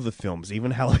all of the films,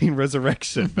 even Halloween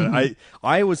Resurrection. But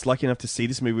I was lucky enough to see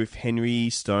this movie with Henry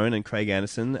Stone and Craig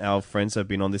Anderson. Our friends have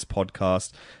been on this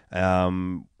podcast.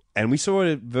 And we saw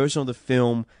a version of the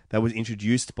film that was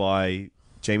introduced by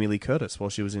Jamie Lee Curtis while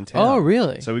she was in town. Oh,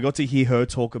 really? So we got to hear her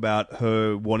talk about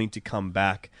her wanting to come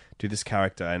back to this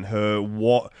character and her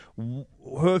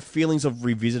feelings of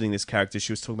revisiting this character.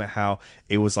 She was talking about how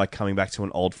it was like coming back to an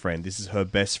old friend. This is her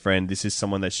best friend. This is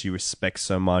someone that she respects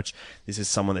so much. This is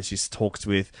someone that she's talked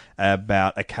with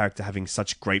about a character having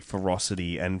such great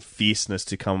ferocity and fierceness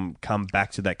to come back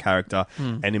to that character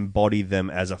and embody them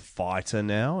as a fighter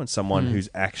now, and someone who's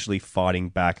actually fighting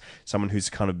back, someone who's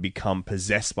kind of become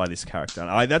possessed by this character.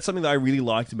 And that's something that I really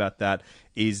liked about that,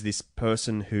 is this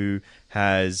person who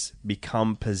has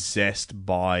become possessed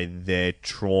by their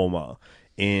trauma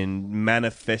in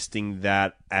manifesting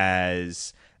that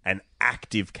as an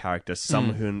active character,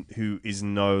 someone who is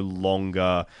no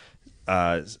longer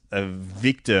a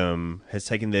victim, has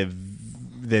taken their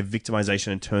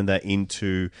victimization and turned that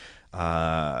into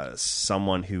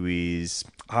someone who is,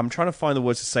 I'm trying to find the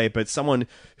words to say it, but someone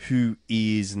who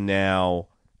is now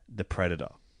the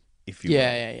predator, if you will.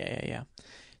 Yeah.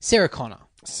 Sarah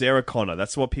Connor,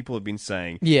 that's what people have been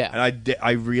saying. Yeah. And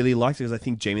I really liked it because I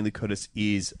think Jamie Lee Curtis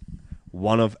is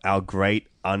one of our great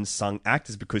unsung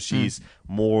actors, because she's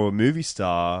more a movie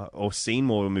star, or seen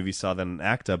more of a movie star than an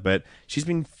actor, but she's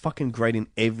been fucking great in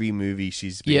every movie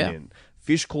she's been in.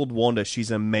 Fish Called Wanda,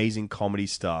 she's an amazing comedy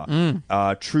star.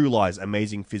 True Lies,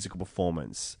 amazing physical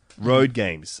performance. Road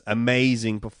Games,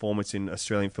 amazing performance in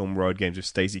Australian film Road Games with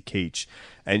Stacey Keach.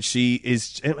 And she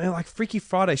is, and like Freaky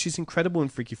Friday, she's incredible in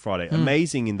Freaky Friday.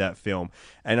 Amazing in that film.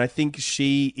 And I think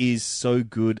she is so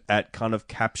good at kind of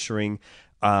capturing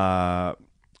the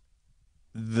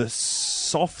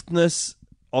softness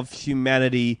of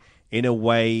humanity in a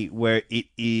way where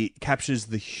it captures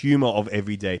the humor of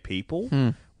everyday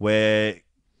people, where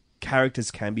characters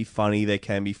can be funny, they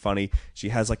can be funny. She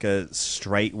has like a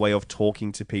straight way of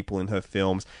talking to people in her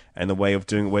films, and the way of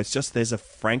doing it where it's just there's a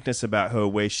frankness about her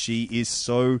where she is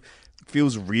so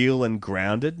feels real and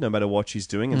grounded no matter what she's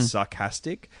doing, and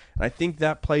sarcastic. And I think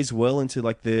that plays well into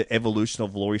like the evolution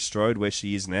of Laurie Strode where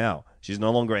she is now. She's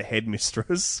no longer a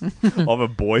headmistress of a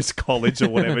boys' college or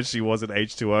whatever she was at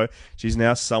H2O. She's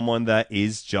now someone that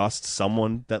is just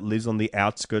someone that lives on the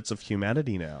outskirts of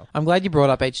humanity now. I'm glad you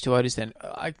brought up H2O just then.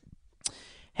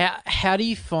 How do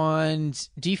you find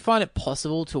it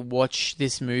possible to watch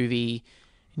this movie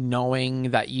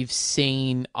knowing that you've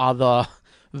seen other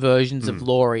versions of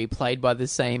Laurie played by the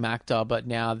same actor, but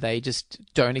now they just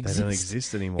don't exist? They don't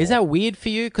exist anymore. Is that weird for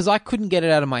you? Because I couldn't get it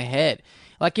out of my head.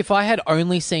 Like, if I had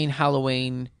only seen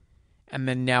Halloween and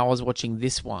then now I was watching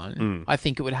this one, I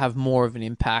think it would have more of an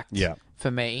impact for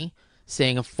me,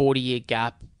 seeing a 40-year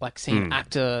gap, like seeing an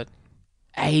actor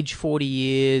age 40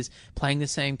 years, playing the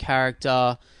same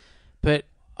character. But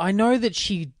I know that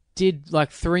she did like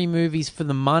 3 movies for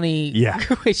the money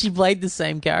where she played the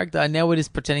same character, and now we're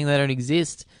just pretending they don't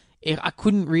exist. I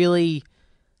couldn't really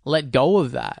let go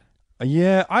of that.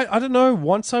 Yeah, I don't know.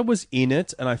 Once I was in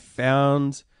it and I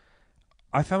found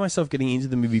myself getting into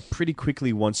the movie pretty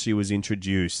quickly once she was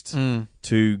introduced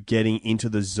to getting into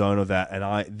the zone of that,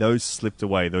 and those slipped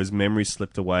away. Those memories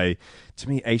slipped away. To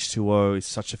me, H2O is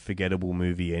such a forgettable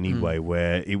movie anyway,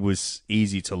 where it was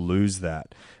easy to lose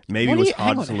that. Maybe it was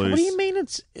hard to lose. What do you mean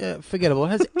it's forgettable? It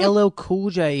has LL Cool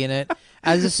J in it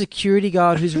as a security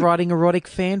guard who's writing erotic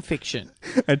fan fiction.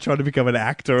 And trying to become an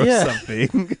actor or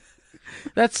something.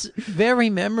 That's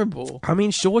very memorable. I mean,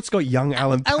 sure, it's got young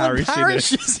Alan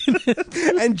Parrish in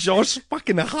it. And Josh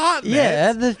fucking Hartnett.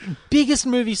 Yeah, the biggest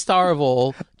movie star of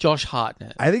all, Josh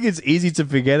Hartnett. I think it's easy to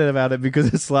forget about it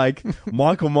because it's like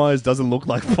Michael Myers doesn't look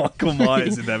like Michael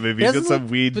Myers in that movie. He's got some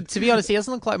weird... But to be honest, he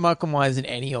doesn't look like Michael Myers in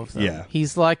any of them. Yeah.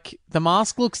 He's like... The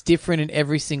mask looks different in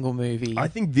every single movie. I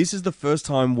think this is the first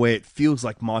time where it feels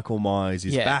like Michael Myers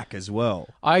is back as well.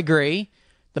 I agree.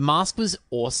 The mask was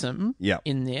awesome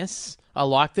in this. I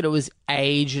liked that it was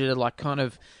aged. It had like kind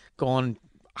of gone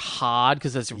hard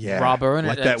because it's rubber and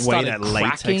like it that way started that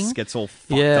cracking. latex gets all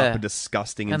fucked up and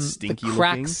disgusting and stinky the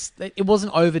cracks, looking. It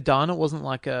wasn't overdone. It wasn't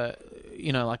like I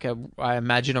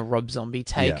imagine a Rob Zombie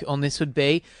take on this would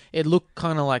be. It looked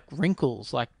kind of like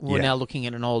wrinkles. Like we're now looking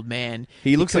at an old man.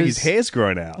 He looks like his hair's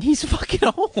grown out. He's fucking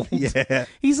old. Yeah.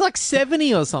 He's like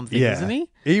 70 or something, isn't he?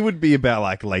 He would be about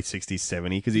like late 60s,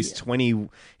 70 because he's 20.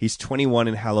 He's 21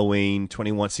 in Halloween.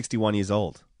 61 years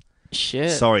old.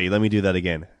 Shit. Sorry, let me do that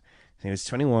again. He was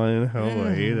 21 in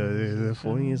Halloween.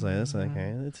 40 years later, so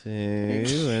okay,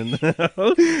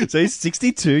 2. So he's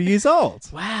 62 years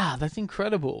old. Wow, that's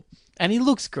incredible. And he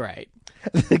looks great.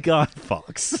 The guy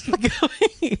fucks.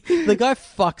 The guy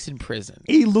fucks in prison.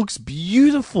 He looks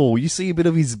beautiful. You see a bit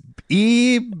of his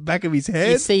ear, back of his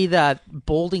head. You see that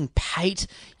balding pate.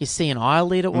 You see an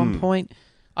eyelid at one point.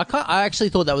 I actually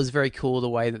thought that was very cool, the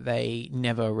way that they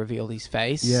never revealed his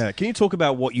face. Yeah. Can you talk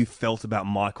about what you felt about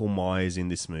Michael Myers in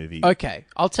this movie? Okay,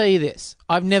 I'll tell you this.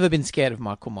 I've never been scared of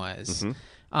Michael Myers.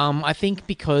 I think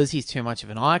because he's too much of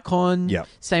an icon. Yep.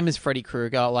 Same as Freddy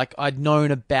Krueger. Like, I'd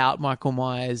known about Michael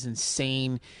Myers and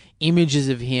seen images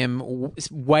of him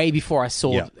way before I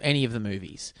saw any of the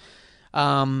movies.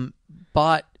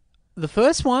 But the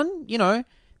first one,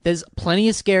 there's plenty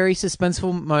of scary,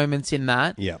 suspenseful moments in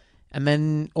that. Yeah. And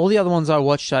then all the other ones I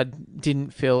watched, I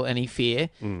didn't feel any fear.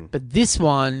 But this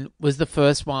one was the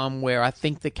first one where I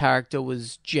think the character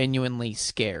was genuinely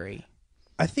scary.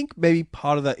 I think maybe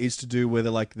part of that is to do with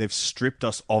they've stripped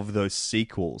us of those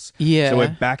sequels. Yeah. So we're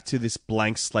back to this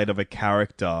blank slate of a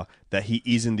character that he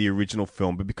is in the original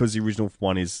film, but because the original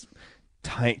one is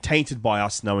tainted by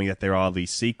us knowing that there are these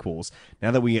sequels,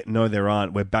 now that we know there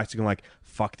aren't, we're back to going like,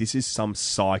 fuck, this is some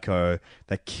psycho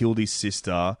that killed his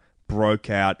sister, broke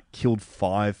out, killed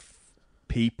 5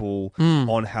 people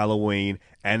on Halloween,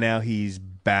 and now he's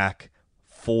back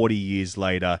 40 years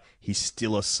later. He's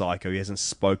still a psycho. He hasn't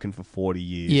spoken for 40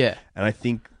 years. Yeah. And I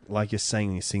think, like you're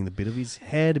saying, you're seeing the bit of his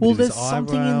head, a bit of his eyebrows. Well, there's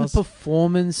something in the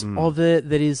performance of it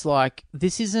that is like,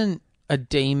 this isn't a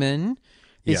demon.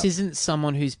 This Yeah. isn't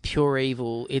someone who's pure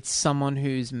evil. It's someone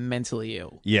who's mentally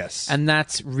ill. Yes. And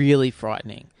that's really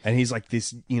frightening. And he's like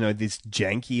this, this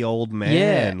janky old man.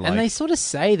 Yeah, like, and they sort of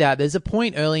say that. There's a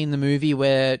point early in the movie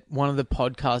where one of the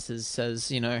podcasters says,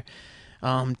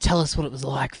 tell us what it was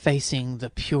like facing the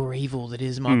pure evil that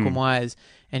is Michael Myers.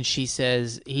 And she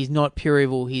says, he's not pure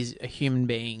evil, he's a human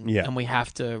being. Yeah. And we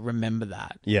have to remember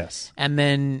that. Yes. And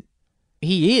then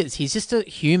he is. He's just a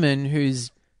human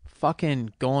who's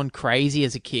fucking gone crazy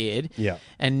as a kid. Yeah.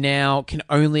 And now can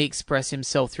only express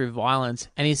himself through violence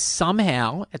and is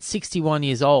somehow, at 61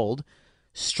 years old,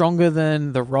 stronger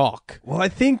than The Rock. Well, I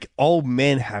think old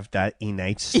men have that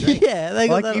innate strength. Yeah, they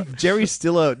got like that- if Jerry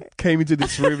Stiller came into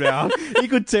this room now, he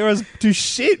could tear us to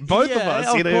shit, both of Yeah, us.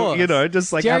 of course.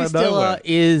 Just like Jerry out of Stiller nowhere.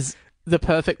 is the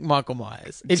perfect Michael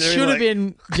Myers. It Jerry, should have like-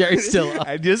 been Jerry Stiller.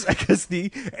 And just because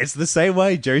it's the same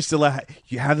way. Jerry Stiller,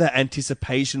 you have that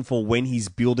anticipation for when he's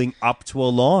building up to a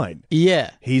line.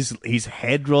 Yeah. His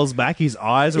head rolls back, his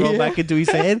eyes roll back into his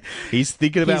head. He's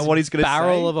thinking about His what he's going to say.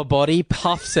 barrel of a body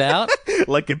puffs out.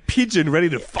 Like a pigeon ready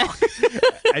to fuck.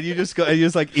 And you're just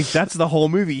like, if that's the whole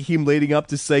movie, him leading up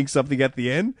to saying something at the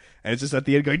end, and it's just at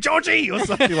the end going, Georgie, or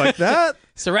something like that.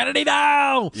 Serenity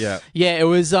now. Yeah. Yeah, it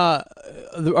was a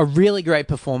really great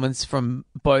performance from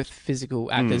both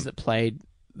physical actors that played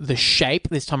the Shape.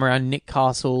 This time around, Nick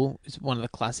Castle is one of the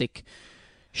classic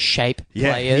Shape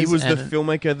Yeah, players. he was the and-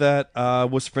 filmmaker that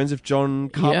was friends with John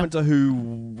Carpenter,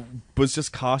 who was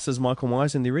just cast as Michael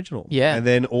Myers in the original. Yeah. And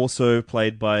then also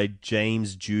played by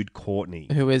James Jude Courtney.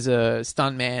 who is a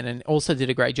stuntman and also did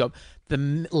a great job. The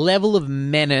level of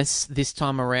menace this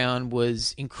time around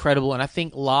was incredible, and I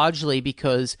think largely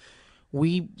because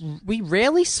we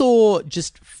rarely saw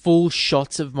just full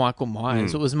shots of Michael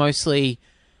Myers. It was mostly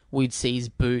we'd see his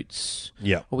boots,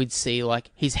 Yeah. or we'd see like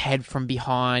his head from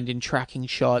behind in tracking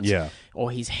shots, Yeah.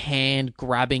 or his hand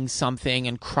grabbing something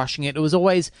and crushing it. It was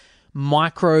always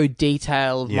micro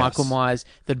detail of Yes. Michael Myers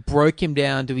that broke him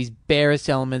down to his barest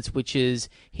elements, which is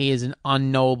he is an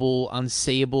unknowable,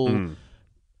 unseeable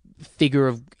figure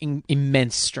of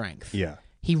immense strength. Yeah.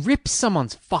 He rips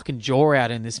someone's fucking jaw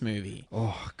out in this movie.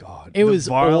 Oh, God. It was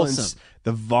violence, awesome.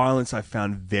 The violence I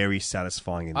found very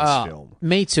satisfying in this film.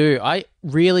 Me too. I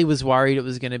really was worried it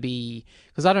was going to be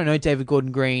because I don't know David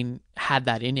Gordon Green had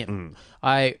that in him.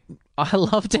 I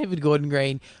love David Gordon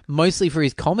Green mostly for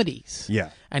his comedies.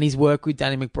 Yeah. And his work with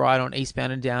Danny McBride on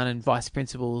Eastbound and Down and Vice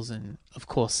Principals and of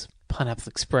course Pineapple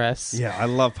Express. Yeah, I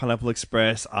love Pineapple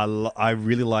Express. I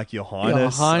really like Your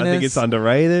Highness. I think Highness. it's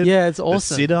underrated. Yeah, it's The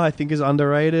awesome. Sitter, I think, is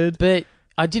underrated. But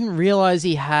I didn't realize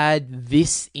he had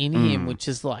this in him, which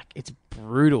is like, it's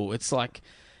brutal. It's like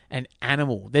an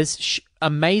animal. There's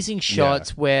amazing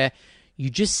shots where you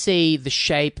just see the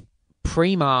Shape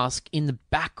pre-mask in the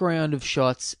background of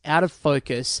shots, out of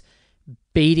focus,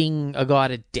 beating a guy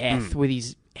to death with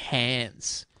his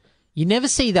hands. You never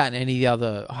see that in any of the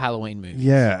other Halloween movies.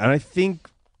 Yeah, and I think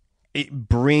it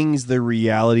brings the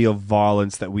reality of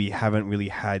violence that we haven't really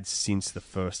had since the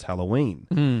first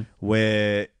Halloween,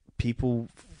 where people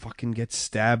fucking get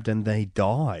stabbed and they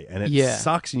die, and it Yeah.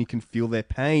 sucks, and you can feel their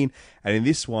pain. And in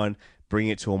this one, bring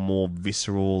it to a more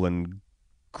visceral and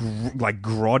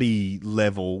grotty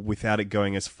level without it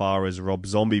going as far as Rob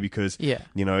Zombie, because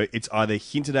it's either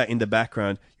hinted at in the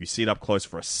background, you see it up close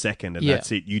for a second, and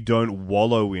that's it. You don't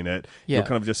wallow in it. You're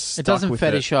kind of just stuck It doesn't with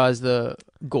fetishize the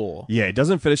gore. Yeah, it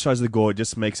doesn't fetishize the gore. It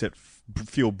just makes it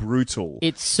feel brutal.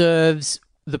 It serves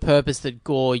the purpose that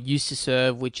gore used to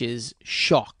serve, which is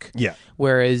shock. Yeah.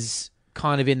 Whereas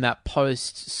kind of in that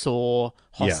post-Saw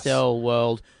Hostel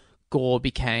world, gore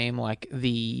became like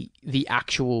the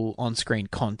actual on-screen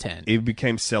content. It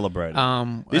became celebrated.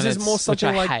 and This is more it's- which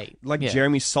something I hate. like Yeah.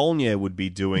 Jeremy Saulnier would be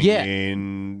doing Yeah.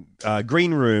 in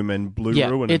Green Room and Blue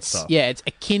Ruin and stuff. Yeah, it's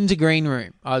akin to Green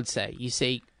Room, I would say. You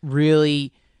see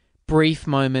really brief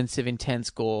moments of intense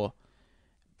gore,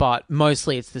 but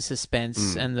mostly it's the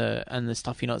suspense and the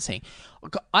stuff you're not seeing.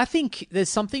 I think there's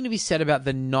something to be said about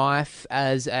the knife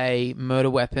as a murder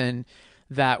weapon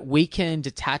that we can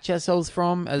detach ourselves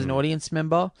from as an audience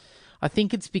member. I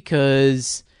think it's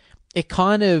because it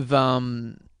kind of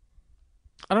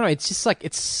I don't know, it's just like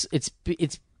it's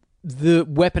the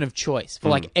weapon of choice for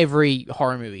like every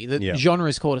horror movie. The genre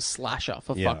is called a slasher,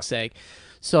 for fuck's sake.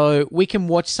 So we can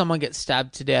watch someone get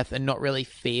stabbed to death and not really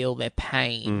feel their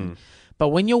pain. But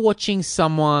when you're watching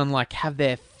someone like have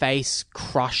their face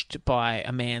crushed by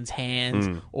a man's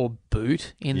hands or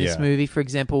boot in this movie, for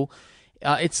example,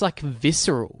 it's like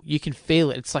visceral. You can feel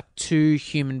it. It's like two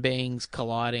human beings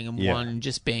colliding and one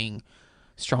just being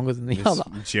stronger than the other.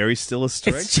 Jerry Stiller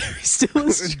strength. It's Jerry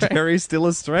Stiller's strength. Jerry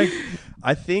Stiller's strength.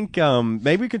 I think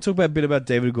maybe we could talk a bit about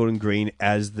David Gordon Green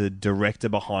as the director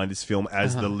behind this film,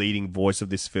 as the leading voice of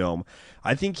this film.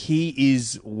 I think he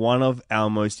is one of our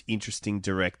most interesting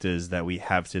directors that we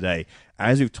have today.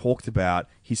 As we've talked about,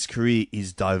 his career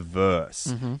is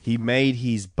diverse. He made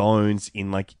his bones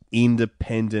in like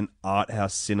independent art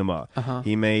house cinema.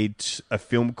 He made a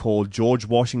film called George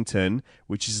Washington,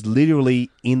 which is literally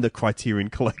in the Criterion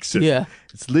Collection. Yeah.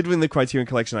 It's literally in the Criterion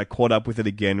Collection. I caught up with it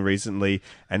again recently,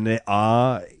 and there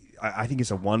are... I think it's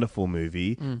a wonderful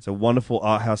movie. It's a wonderful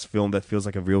art house film that feels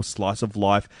like a real slice of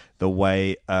life, the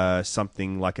way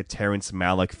something like a Terrence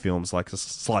Malick film's like a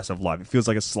slice of life. It feels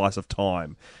like a slice of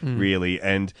time, really.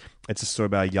 And it's a story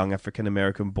about a young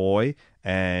African-American boy,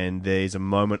 and there's a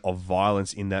moment of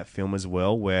violence in that film as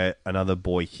well, where another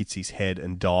boy hits his head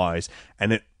and dies.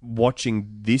 And watching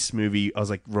this movie, I was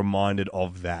like reminded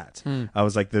of that. I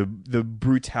was like, the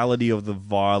brutality of the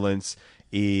violence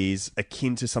is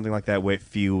akin to something like that, where it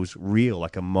feels real,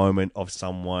 like a moment of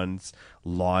someone's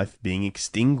life being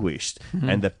extinguished,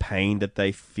 and the pain that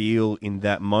they feel in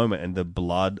that moment, and the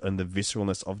blood and the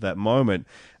visceralness of that moment,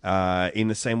 in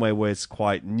the same way where it's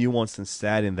quite nuanced and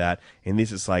sad in that. In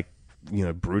this, it's like, you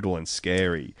know, brutal and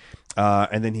scary.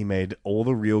 And then he made All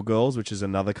the Real Girls, which is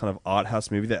another kind of art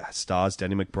house movie that stars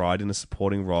Danny McBride in a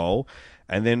supporting role.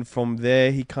 And then from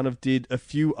there, he kind of did a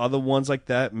few other ones like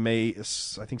that.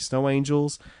 I think Snow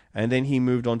Angels. And then he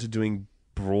moved on to doing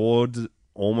broad,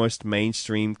 almost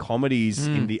mainstream comedies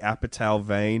in the Apatow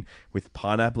vein with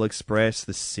Pineapple Express,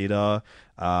 The Sitter,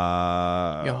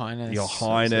 Your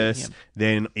Highness.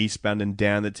 Then Eastbound and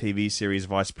Down, the TV series,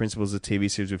 Vice Principals, the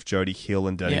TV series with Jodie Hill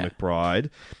and Danny McBride.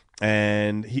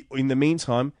 And he, in the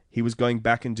meantime, he was going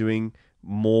back and doing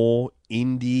more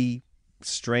indie,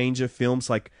 stranger films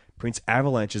like Prince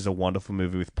Avalanche is a wonderful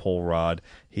movie with Paul Rudd.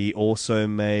 He also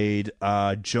made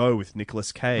Joe with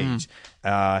Nicolas Cage.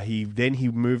 He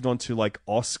moved on to like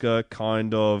Oscar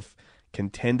kind of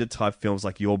contender type films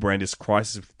like Your Brand is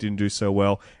Crisis, which didn't do so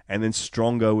well, and then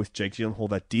Stronger with Jake Gyllenhaal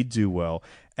that did do well.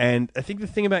 And I think the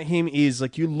thing about him is,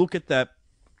 like, you look at that,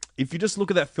 if you just look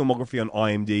at that filmography on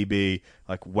IMDb,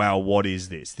 like, wow, what is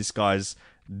this? This guy's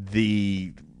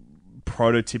the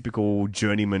prototypical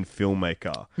journeyman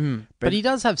filmmaker. But he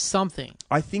does have something.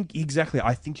 I think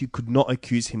you could not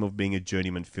accuse him of being a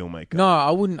journeyman filmmaker. No,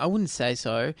 I wouldn't say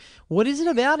so. What is it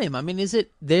about him? I mean,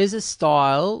 there's a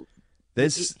style.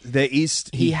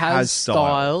 He has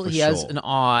style. He has an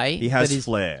eye. He has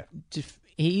flair.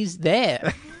 He's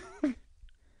there.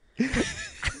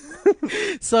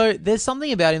 So there's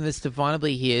something about him that's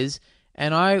definably his.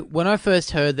 And when I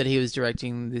first heard that he was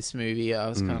directing this movie, I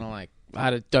was kind of like,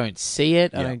 I don't see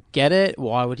it. I don't get it.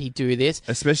 Why would he do this?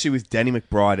 Especially with Danny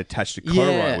McBride attached to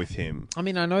co-write with him. I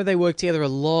mean, I know they work together a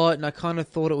lot, and I kind of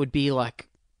thought it would be like,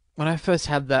 when I first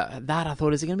had that I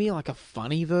thought, is it going to be like a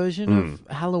funny version of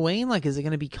Halloween? Like, is it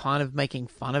going to be kind of making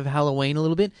fun of Halloween a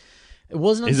little bit? It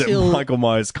wasn't until... Is it Michael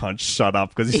Myers can't shut up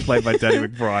because he's played by Danny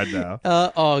McBride now?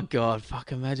 Oh, God.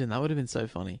 Fuck, imagine. That would have been so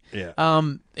funny. Yeah.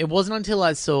 It wasn't until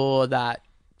I saw that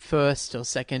first or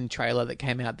second trailer that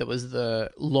came out that was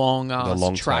the long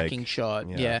tracking shot,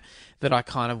 that I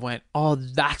kind of went, oh,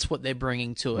 that's what they're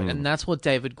bringing to it. And that's what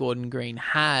David Gordon Green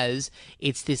has.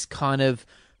 It's this kind of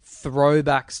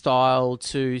throwback style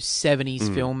to 70s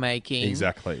filmmaking.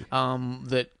 Exactly.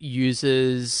 That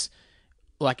uses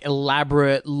like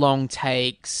elaborate long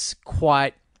takes,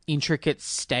 quite intricate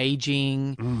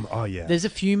staging. Oh, yeah. There's a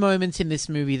few moments in this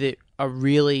movie that are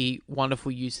really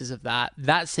wonderful uses of that.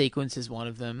 That sequence is one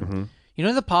of them. You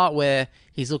know the part where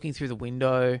he's looking through the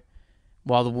window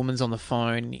while the woman's on the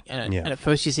phone, and at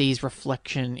first you see his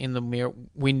reflection in the mirror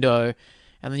window,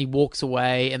 and then he walks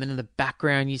away, and then in the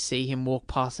background you see him walk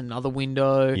past another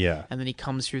window, and then he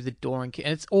comes through the door, and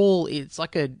it's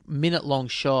like a minute-long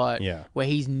shot where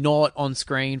he's not on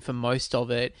screen for most of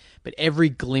it, but every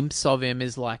glimpse of him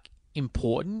is like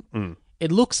important.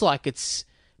 It looks like it's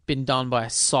been done by a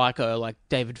psycho like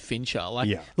David Fincher.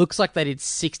 Looks like they did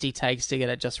 60 takes to get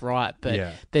it just right,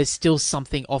 but there's still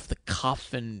something off the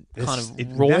cuff and kind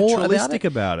of raw naturalistic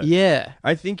about it. Yeah,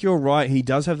 I think you're right. He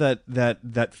does have that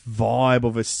vibe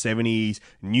of a 70s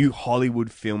new Hollywood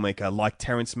filmmaker like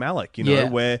Terrence Malick, you know,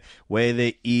 where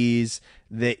there is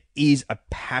a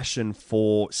passion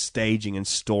for staging and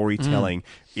storytelling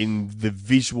in the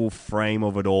visual frame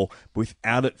of it all,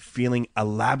 without it feeling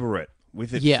elaborate.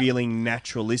 With it feeling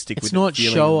naturalistic, it's with not it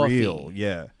feeling show-offy. real.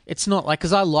 Yeah, it's not like,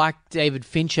 because I like David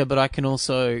Fincher, but I can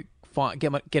also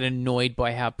get annoyed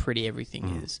by how pretty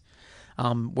everything is.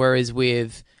 Whereas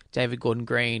with David Gordon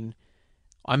Green,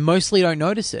 I mostly don't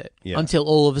notice it until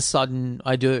all of a sudden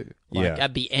I do. Like Yeah.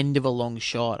 at the end of a long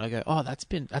shot, I go, oh, that's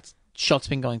shot's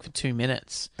been going for 2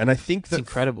 minutes. And I think It's that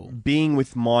incredible. being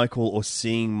with Michael or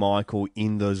seeing Michael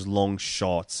in those long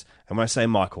shots, and when I say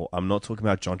Michael, I'm not talking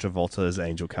about John Travolta's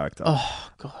angel character. Oh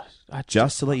God,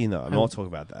 Just to let you know, I'm not talking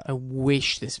about that. I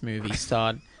wish this movie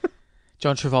starred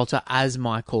John Travolta as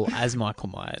Michael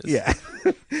Myers. Yeah.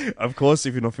 Of course,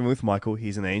 if you're not familiar with Michael,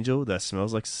 he's an angel that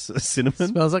smells like cinnamon.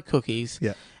 Smells like cookies.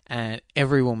 Yeah. And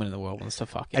every woman in the world wants to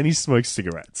fuck him. And he smokes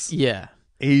cigarettes. Yeah.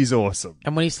 He's awesome.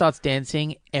 And when he starts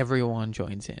dancing, everyone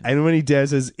joins in. And when he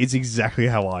dances, it's exactly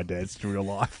how I danced in real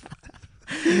life.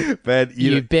 But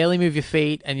You know, barely move your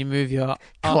feet and you move your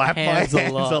clap hands, my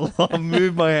hands a lot,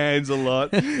 move my hands a lot.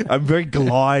 I'm very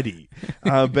glidey.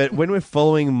 But when we're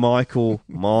following Michael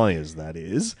Myers, that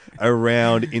is,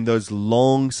 around in those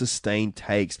long sustained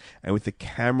takes, and with the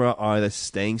camera either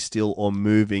staying still or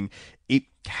moving, it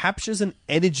captures an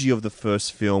energy of the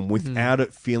first film without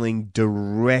it feeling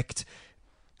direct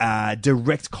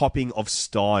copying of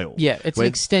style. Yeah, it's an Where-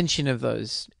 extension of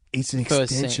those. it's an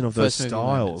First extension scene- of those first movie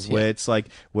styles moments, yeah. where it's like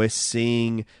we're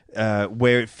seeing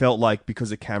where it felt like, because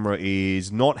the camera is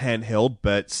not handheld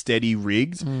but steady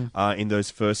rigged in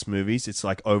those first movies, it's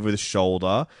like over the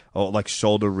shoulder or like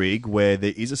shoulder rig, where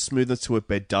there is a smoothness to it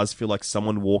but it does feel like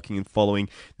someone walking and following.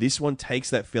 This one takes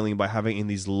that feeling by having in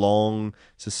these long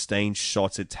sustained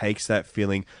shots. It takes that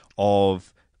feeling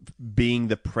of being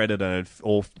the predator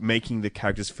or making the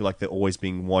characters feel like they're always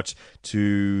being watched,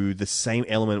 to the same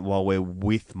element while we're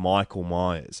with Michael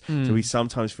Myers. So we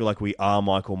sometimes feel like we are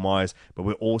Michael Myers, but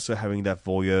we're also having that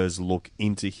voyeur's look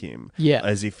into him, Yeah.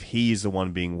 as if he is the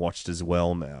one being watched as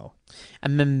well now.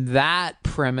 And then that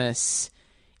premise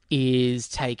is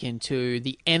taken to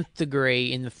the nth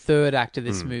degree in the third act of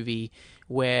this movie,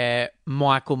 where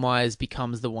Michael Myers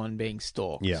becomes the one being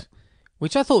stalked. Yeah.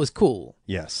 Which I thought was cool.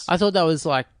 Yes. I thought that was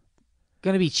like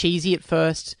going to be cheesy at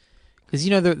first, because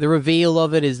the reveal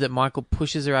of it is that Michael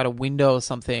pushes her out a window or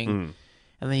something,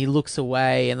 and then he looks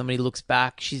away, and then when he looks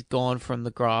back, she's gone from the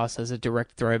grass, as a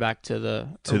direct throwback to the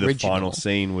to original. the final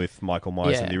scene with Michael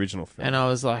Myers in Yeah. the original film. And I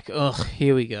was like, ugh,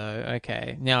 here we go.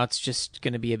 Okay, now it's just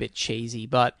going to be a bit cheesy,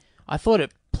 but I thought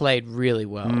it played really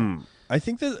well. I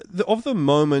think that of the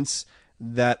moments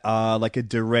that are like a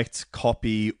direct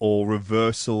copy or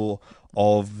reversal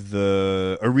of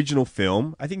the original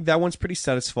film, I think that one's pretty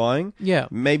satisfying. Yeah.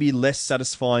 Maybe less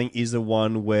satisfying is the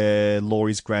one where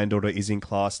Laurie's granddaughter is in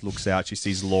class, looks out, she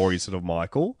sees Laurie instead of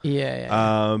Michael.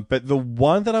 Yeah. But the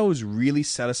one that I was really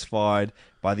satisfied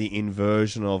by the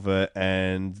inversion of it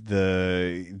and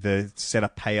the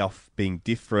setup payoff being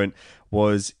different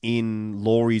was in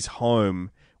Laurie's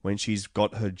home, when she's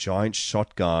got her giant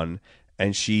shotgun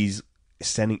and she's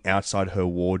standing outside her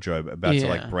wardrobe about to Yeah.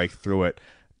 like break through it.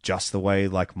 Just the way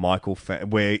like Michael,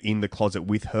 we're in the closet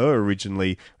with her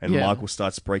originally, and Yeah. Michael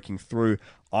starts breaking through.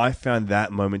 I found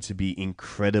that moment to be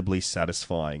incredibly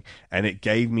satisfying, and it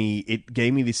gave me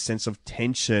this sense of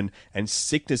tension and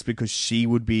sickness, because she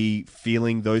would be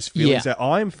feeling those feelings Yeah. that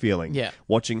I'm feeling. Yeah.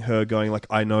 Watching her going like,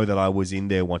 I know that I was in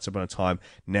there once upon a time.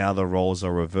 Now the roles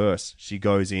are reversed. She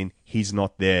goes in, he's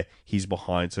not there, he's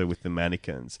behind her with the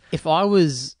mannequins. If I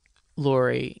was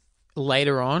Laurie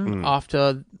later on,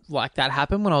 after like that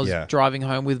happened, when I was Yeah. driving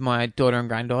home with my daughter and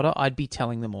granddaughter, I'd be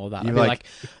telling them all that. I'd You're be like- like,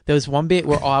 there was one bit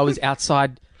where I was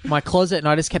outside my closet and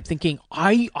I just kept thinking,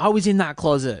 I was in that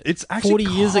closet. It's actually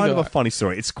 40 years kind ago. of a funny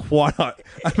story. It's quite, I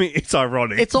mean, it's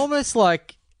ironic. It's almost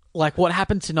like what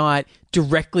happened tonight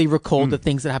directly recalled the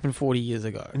things that happened 40 years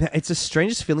ago. Now, it's the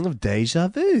strangest feeling of deja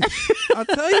vu. I'll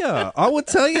tell you. I will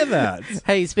tell you that.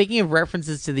 Hey, speaking of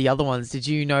references to the other ones, did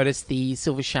you notice the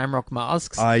Silver Shamrock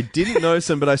masks? I didn't notice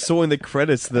them, but I saw in the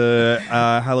credits the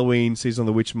Halloween Season of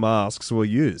the Witch masks were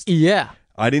used. Yeah.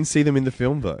 I didn't see them in the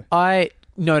film, though. I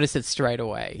noticed it straight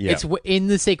away. Yeah. It's in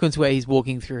the sequence where he's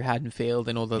walking through Haddonfield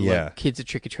and all the Yeah. like, kids are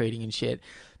trick-or-treating and shit.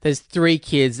 There's 3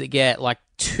 kids that get like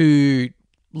 2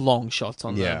 long shots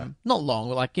on Yeah. them. Not long,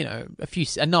 but like,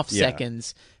 enough Yeah.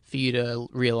 seconds for you to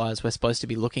realize we're supposed to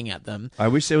be looking at them. I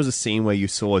wish there was a scene where you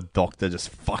saw a doctor just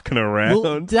fucking around.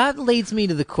 Well, that leads me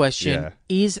to the question, Yeah.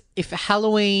 is if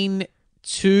Halloween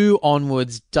 2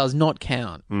 onwards does not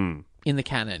count Hmm. in the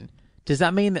canon, does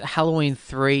that mean that Halloween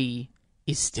 3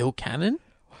 is still canon?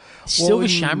 Silver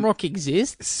Shamrock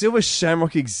exists? Silver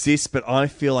Shamrock exists, but I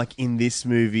feel like in this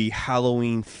movie,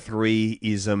 Halloween 3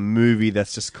 is a movie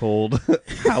that's just called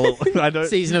Halloween. I don't.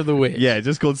 Season of the Witch. Yeah,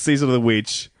 just called Season of the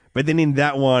Witch. But then in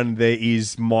that one, there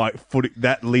is my foot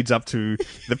that leads up to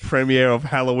the premiere of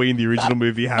Halloween, the original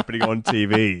movie, happening on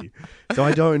TV. So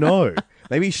I don't know.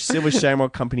 Maybe Silver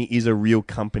Shamrock Company is a real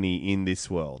company in this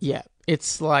world. Yeah.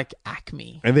 It's like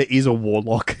Acme. And there is a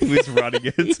warlock who's running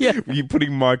it. Yeah. You're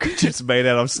putting microchips made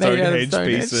out of Stonehenge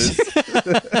pieces.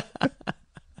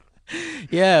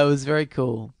 Yeah, it was very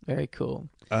cool. Very cool.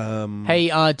 Hey,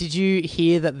 did you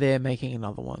hear that they're making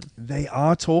another one? They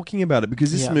are talking about it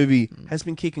because this Yeah. movie has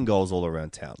been kicking goals all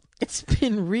around town. It's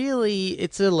been really...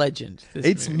 It's a legend. This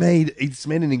It's movie.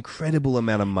 made an incredible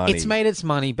amount of money. It's made its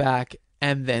money back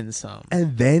and then some.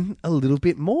 and then a little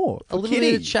bit more. A little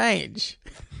bit of change.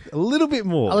 A little bit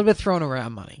more. A little bit thrown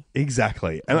around money.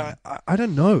 Exactly. And I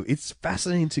don't know. It's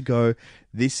fascinating to go,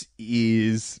 this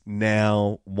is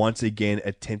now once again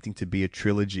attempting to be a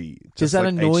trilogy. Does just that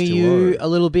like annoy H2O. you a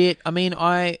little bit? I mean,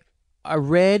 I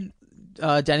read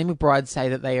Danny McBride say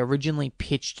that they originally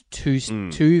pitched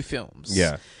two films.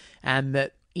 Yeah. And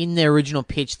that in their original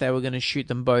pitch, they were going to shoot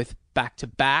them both back to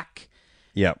back.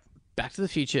 Yep. Back to the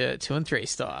Future 2 and 3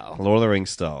 style. Lord of the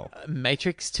Rings style.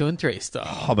 Matrix 2 and 3 style.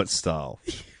 Hobbit style.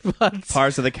 But,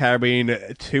 Pirates of the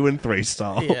Caribbean 2 and 3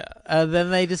 style. yeah. Then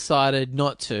they decided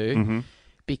not to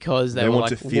because they They were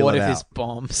want like, to feel what it if this out.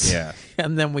 bombs? Yeah.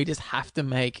 And then we just have to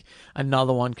make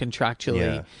another one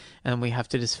contractually. Yeah. And we have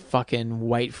to just fucking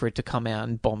wait for it to come out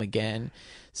and bomb again.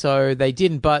 So they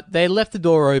didn't, but they left the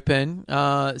door open,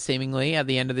 seemingly, at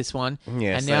the end of this one.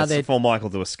 Yes, and now that's they're for Michael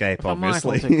to escape, for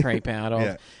obviously. Michael to creep out of.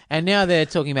 Yeah. And now they're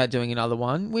talking about doing another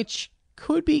one, which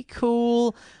could be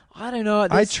cool. I don't know. I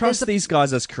There's- trust there's a- these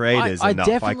guys as creators I enough.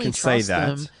 I definitely can say trust that.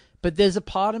 them, but there's a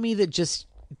part of me that just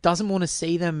doesn't want to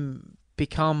see them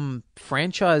become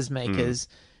franchise makers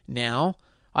now.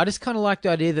 I just kind of like the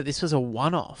idea that this was a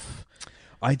one-off.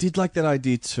 I did like that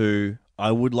idea too.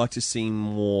 I would like to see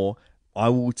more. I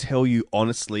will tell you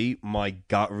honestly, my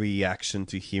gut reaction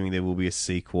to hearing there will be a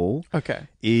sequel Okay.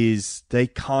 is they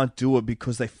can't do it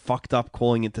because they fucked up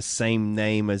calling it the same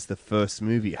name as the first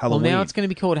movie, Well, Halloween. now it's going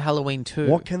to be called Halloween 2.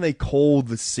 What can they call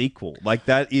the sequel? Like,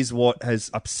 that is what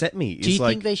has upset me. Do you It's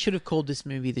like, think they should have called this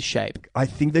movie The Shape? I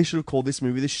think they should have called this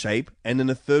movie The Shape, and then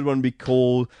the third one be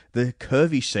called The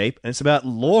Curvy Shape, and it's about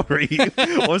Laurie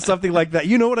or something like that.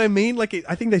 You know what I mean? Like,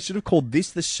 I think they should have called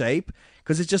this The Shape,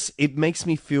 because it makes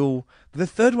me feel the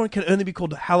third one can only be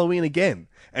called Halloween again.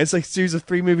 And it's like a series of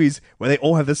 3 movies where they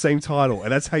all have the same title,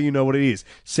 and that's how you know what it is.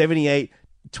 78,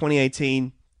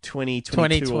 2018, 2022,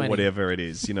 2020. or whatever it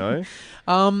is, you know?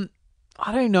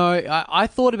 I don't know. I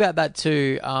thought about that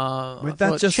too. But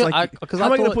that's just like, how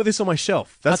am I going to put this on my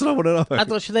shelf? That's what I want to know. I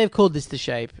thought, should they have called this The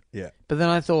Shape? Yeah. But then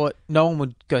I thought no one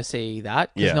would go see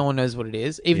that because Yeah. no one knows what it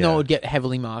is. Even though Yeah. it would get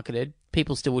heavily marketed,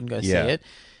 people still wouldn't go Yeah. see it.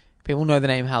 People know the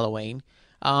name Halloween.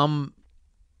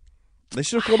 They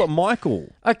should have called it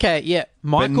Michael, Okay, yeah.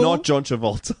 Michael, but not John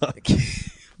Travolta.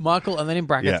 Michael, and then in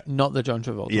brackets, Yeah. not the John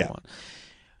Travolta Yeah. one.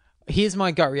 Here's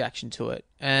my gut reaction to it.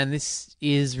 And this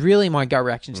is really my gut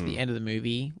reaction to the end of the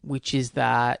movie, which is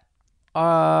that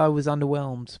I was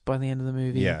underwhelmed by the end of the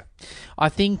movie. Yeah. I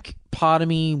think part of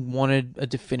me wanted a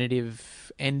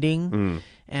definitive ending.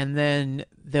 And then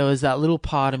there was that little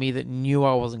part of me that knew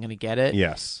I wasn't going to get it.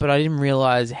 Yes. But I didn't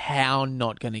realize how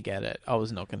not going to get it. I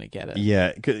was not going to get it.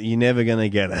 Yeah, 'cause you're never going to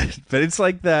get it. But it's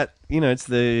like that, it's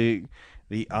the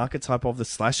archetype of the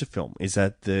slasher film is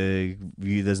that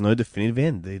there's no definitive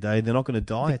end. They're not going to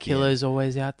die. The at the end. killer's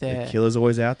always out there. The killer's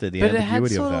always out there. The But it had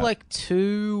ambiguity sort of of that. like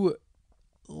two,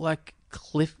 like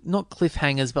not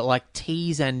cliffhangers, but like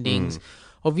tease endings.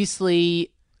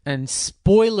 Obviously, and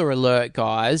spoiler alert,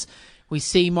 guys, we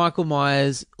see Michael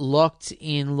Myers locked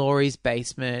in Laurie's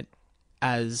basement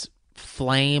as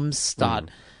flames start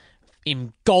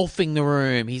engulfing the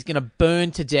room. He's going to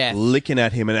burn to death. Licking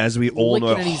at him, and as we all know,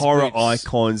 Licking at his horror boots.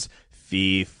 icons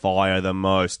fear fire the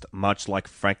most, much like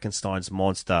Frankenstein's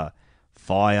monster.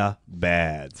 Fire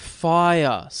bad.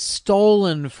 Fire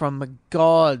stolen from the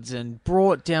gods and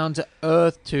brought down to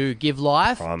earth to give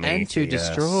life and to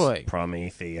destroy.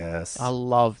 Prometheus. I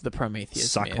love the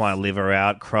Prometheus Suck myth. my liver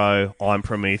out, Crow. I'm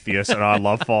Prometheus and I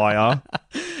love fire.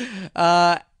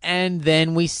 And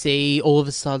then we see all of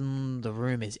a sudden the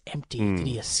room is empty. Did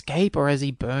he escape or has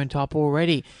he burnt up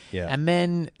already? Yeah. And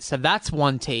then, so that's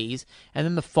one tease. And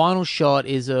then the final shot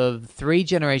is of 3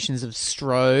 generations of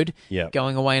Strode Yep.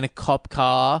 going away in a cop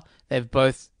car. They've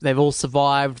all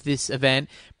survived this event.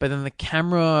 But then the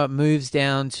camera moves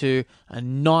down to a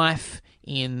knife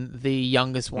in the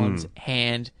youngest one's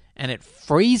hand and it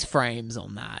freeze frames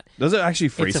on that. Does it actually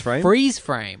freeze It's a frame? freeze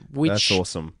frame, which That's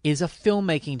awesome. is a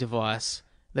filmmaking device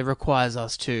that requires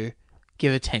us to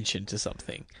give attention to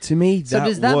something. To me, So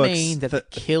does that works. mean that the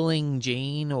killing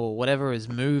gene or whatever has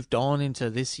moved on into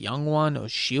this young one, or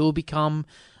she'll become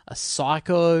a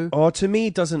psycho. Oh, to me,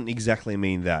 it doesn't exactly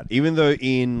mean that. Even though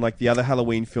in like the other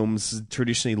Halloween films,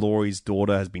 traditionally Laurie's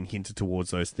daughter has been hinted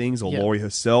towards those things, or Yeah. Laurie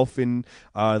herself in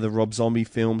the Rob Zombie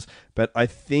films. But I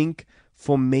think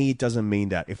for me, it doesn't mean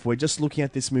that. If we're just looking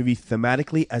at this movie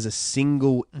thematically as a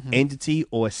single entity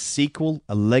or a sequel,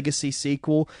 a legacy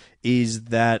sequel, is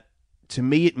that to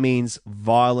me it means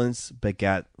violence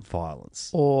begat violence.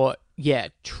 Or, yeah,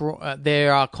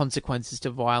 there are consequences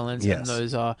to violence, and Yes.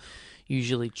 those are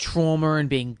usually trauma and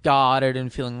being guarded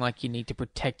and feeling like you need to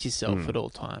protect yourself at all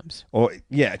times. Or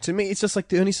yeah, to me, it's just like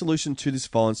the only solution to this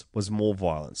violence was more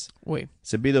violence. We.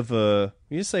 It's a bit of a.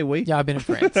 You just say we? Yeah, I've been in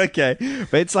France. Okay,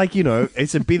 but it's like,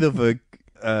 it's a bit of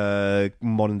a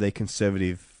modern day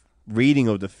conservative reading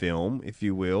of the film, if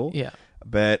you will. Yeah.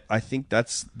 But I think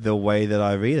that's the way that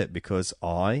I read it because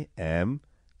I'm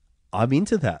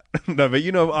into that. No,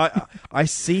 but I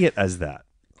see it as that.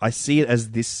 I see it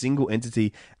as this single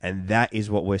entity, and that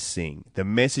is what we're seeing. The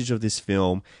message of this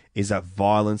film is that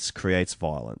violence creates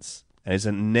violence, and it's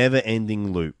a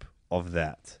never-ending loop of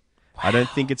that. I don't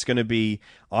think it's going to be...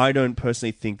 I don't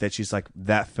personally think that she's like,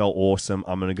 that felt awesome,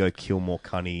 I'm going to go kill more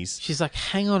cunnies. She's like,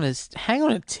 hang on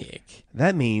a tick.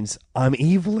 That means I'm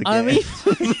evil again. I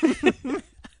mean,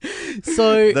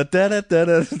 so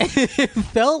Da-da-da-da-da. it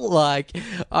felt like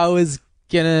I was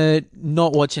gonna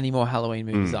not watch any more Halloween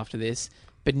movies after this,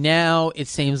 but now it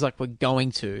seems like we're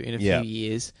going to in a Yeah. few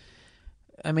years.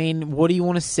 I mean, what do you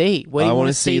want to see? Where do I you want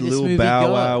want to see this Lil movie Bow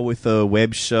go? Wow with a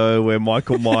web show where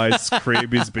Michael Myers'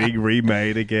 crib is being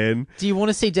remade again. Do you want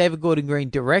to see David Gordon Green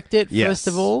direct it Yes. first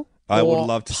of all? I would or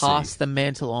love to pass see. the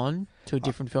mantle on to a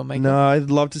different filmmaker. No, I'd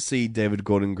love to see David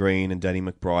Gordon Green and Danny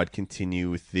McBride continue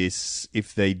with this.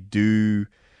 If they do,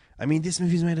 I mean, this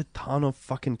movie's made a ton of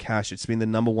fucking cash. It's been the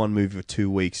number one movie for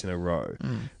 2 weeks in a row,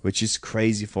 which is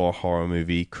crazy for a horror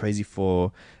movie, crazy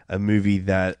for a movie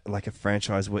that, like a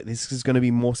franchise, where this is going to be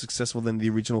more successful than the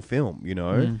original film,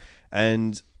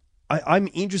 And I'm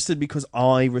interested because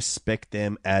I respect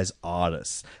them as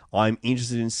artists. I'm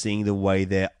interested in seeing the way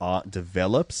their art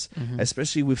develops,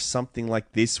 especially with something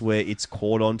like this where it's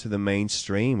caught on to the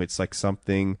mainstream. It's like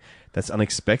something that's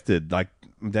unexpected. Like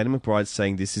Danny McBride's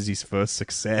saying this is his first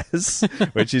success,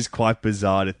 which is quite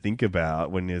bizarre to think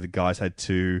about when the guys had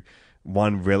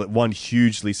one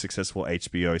hugely successful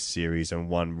HBO series and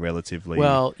one relatively...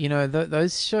 Well,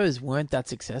 those shows weren't that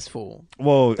successful.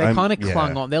 Well, They kind of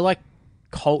clung on. They're like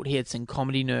cult hits and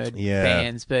comedy nerd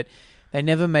bands, but they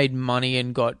never made money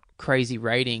and got crazy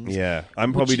ratings. Yeah,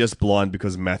 I'm probably just blind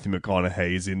because Matthew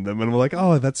McConaughey is in them, and we're like,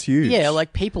 oh, that's huge. Yeah,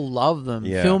 like people love them.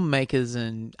 Yeah. Filmmakers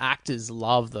and actors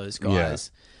love those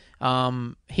guys.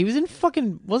 He was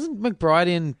in wasn't McBride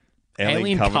in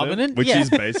Alien Covenant? which Yeah. is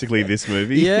basically this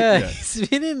movie. Yeah, he's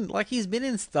been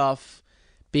in stuff,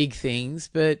 big things,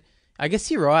 but I guess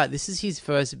you're right. This is his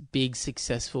first big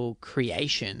successful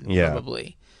creation, Yeah.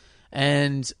 probably.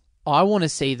 And I want to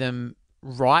see them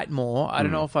write more. I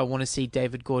don't know if I want to see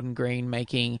David Gordon Green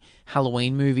making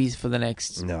Halloween movies for the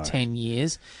next 10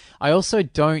 years. I also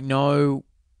don't know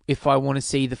if I want to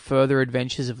see the further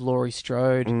adventures of Laurie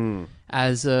Strode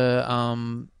as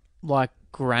a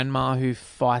grandma who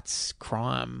fights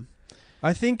crime.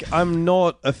 I think I'm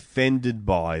not offended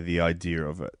by the idea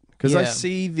of it because I Yeah.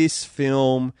 see this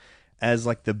film as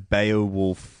like the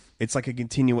Beowulf. It's like a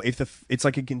It's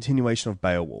like a continuation of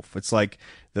Beowulf. It's like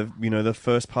the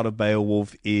first part of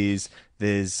Beowulf is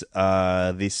there's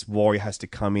this warrior has to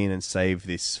come in and save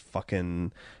this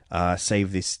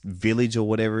village or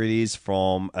whatever it is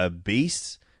from a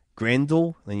beast,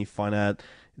 Grendel. Then you find out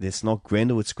it's not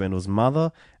Grendel, it's Grendel's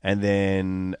mother, and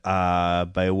then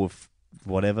Beowulf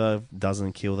whatever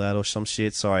doesn't kill that or some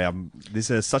shit. Sorry, this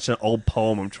is such an old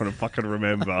poem I'm trying to fucking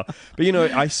remember. But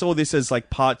I saw this as like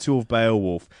part 2 of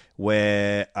Beowulf,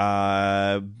 where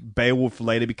Beowulf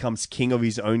later becomes king of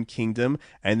his own kingdom,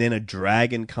 and then a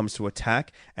dragon comes to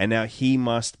attack, and now he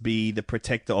must be the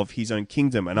protector of his own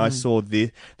kingdom. And I saw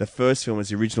the first film as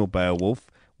the original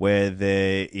Beowulf, where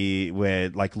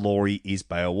like Laurie is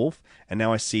Beowulf, and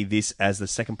now I see this as the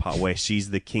second part where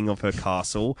she's the king of her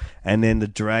castle, and then the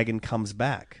dragon comes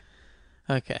back.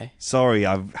 Okay. Sorry,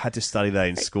 I've had to study that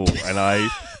in school, and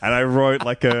I wrote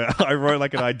like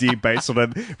an idea based on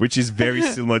it, which is very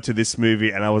similar to this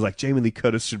movie. And I was like, Jamie Lee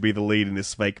Curtis should be the lead in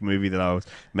this fake movie that I was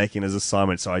making as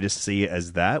assignment. So I just see it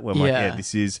as that. Where I'm like, yeah,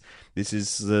 this is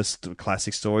the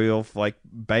classic story of like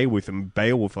Beowulf and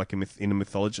Beowulf, like in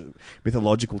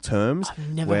mythological terms. I've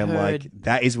never where I'm like, heard-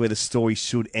 that is where the story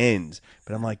should end.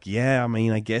 But I'm like, yeah, I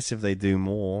mean, I guess if they do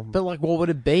more. But like, what would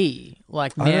it be?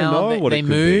 Like I don't now know what they it could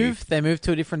move. They move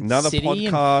to a different Another city, podcast.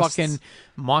 and fucking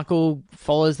Michael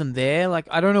follows them there. Like,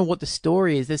 I don't know what the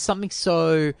story is. There's something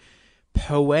so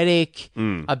poetic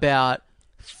about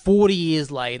 40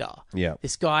 years later. Yeah.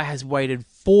 This guy has waited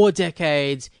 4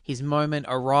 decades. His moment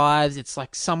arrives. It's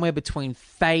like somewhere between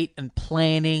fate and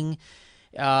planning.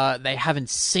 They haven't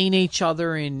seen each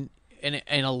other in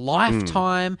a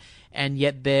lifetime, and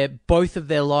yet both of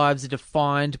their lives are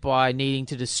defined by needing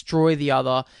to destroy the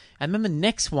other. And then the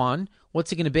next one,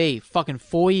 what's it going to be? Fucking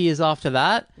 4 years after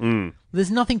that? There's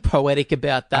nothing poetic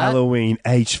about that. Halloween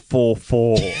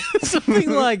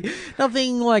H44.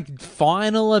 nothing like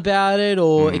final about it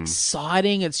or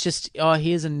exciting. It's just,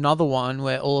 here's another one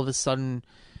where all of a sudden,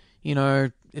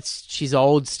 she's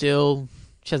old still.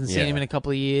 She hasn't seen him in a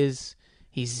couple of years.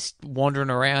 He's wandering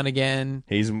around again.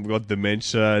 He's got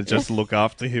dementia. Just look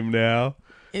after him now.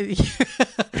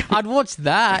 I'd watch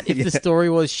that if the story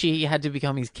was she had to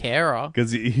become his carer.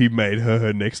 Because he made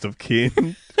her next of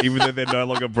kin, even though they're no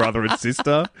longer brother and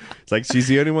sister. It's like, she's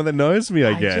the only one that knows me,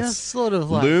 I guess. Just sort of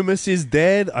like... Loomis is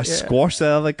dead. I squashed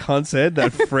that other cunt's head.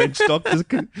 That French doctor's...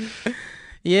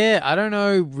 Yeah, I don't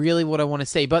know really what I want to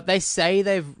see. But they say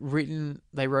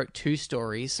they wrote 2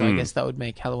 stories, so I guess that would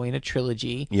make Halloween a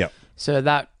trilogy. Yep. So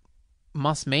that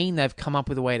must mean they've come up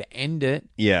with a way to end it.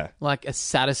 Yeah. Like a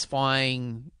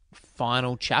satisfying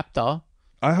final chapter.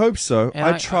 I hope so. And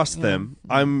I trust them.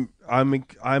 I'm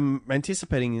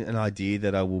anticipating an idea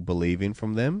that I will believe in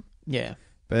from them. Yeah.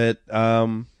 But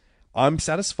I'm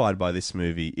satisfied by this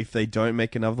movie. If they don't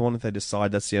make another one, if they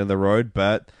decide that's the end of the road,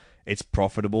 but it's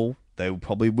profitable, they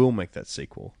probably will make that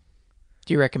sequel.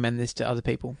 Do you recommend this to other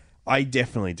people? I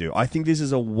definitely do. I think this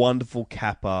is a wonderful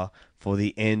capper for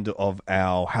the end of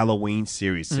our Halloween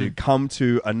series to come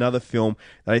to another film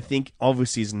that I think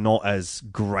obviously is not as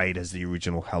great as the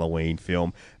original Halloween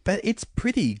film, but it's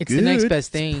pretty good. It's the next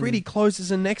best thing. It's pretty close as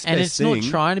the next and best thing. And it's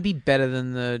not trying to be better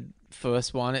than the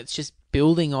first one. It's just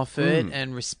building off it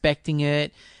and respecting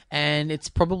it. And it's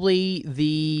probably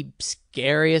the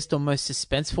scariest or most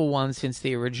suspenseful one since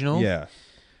the original. Yeah.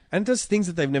 And it does things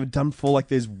that they've never done before, like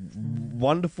there's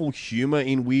wonderful humor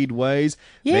in weird ways.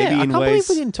 Yeah, maybe I in can't ways...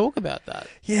 believe we didn't talk about that.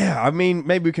 Yeah, I mean,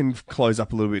 maybe we can close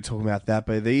up a little bit talking about that,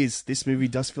 but this movie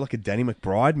does feel like a Danny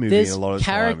McBride movie There's in a lot of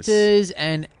characters times.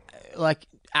 and like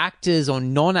actors or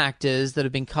non-actors that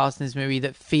have been cast in this movie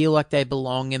that feel like they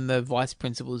belong in the Vice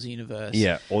Principals universe.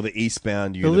 Yeah, or the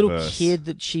Eastbound The universe. little kid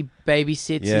that she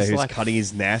babysits is who's like cutting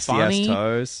his nasty funny. ass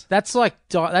toes. That's like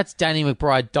that's Danny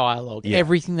McBride dialogue. Yeah.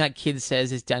 Everything that kid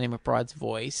says is Danny McBride's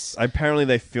voice. Apparently,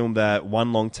 they filmed that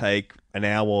one long take, an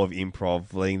hour of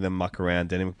improv, letting them muck around.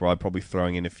 Danny McBride probably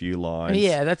throwing in a few lines.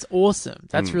 Yeah, that's awesome.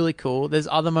 That's really cool. There's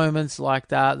other moments like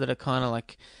that are kind of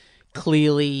like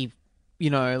clearly,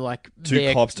 like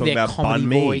Two cops talking their about comedy banh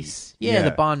mi. voice. Yeah,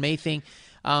 the banh mi thing.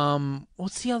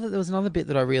 What's the other? There was another bit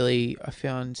that I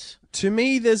found. To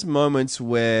me, there's moments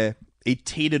where it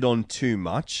teetered on too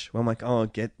much. Where I'm like, oh,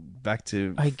 get back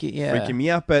to freaking me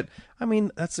out. But I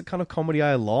mean, that's the kind of comedy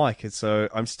I like, and so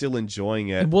I'm still enjoying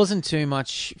it. It wasn't too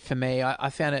much for me. I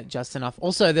found it just enough.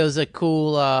 Also, there was a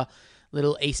cool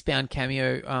little Eastbound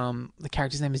cameo. The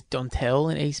character's name is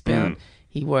Dontel in Eastbound.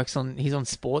 He's on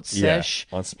Sports Sesh.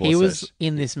 On Sports He was Sesh.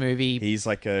 in this movie. He's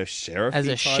like a sheriff, as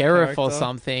a sheriff or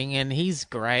something, and he's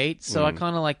great. So I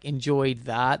kind of like enjoyed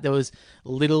that. There was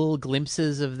little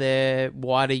glimpses of their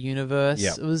wider universe.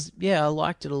 Yeah. It was I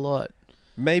liked it a lot.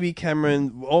 Maybe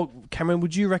Cameron,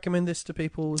 would you recommend this to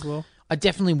people as well? I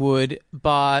definitely would,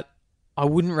 but I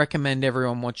wouldn't recommend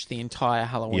everyone watch the entire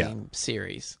Halloween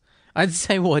series. I'd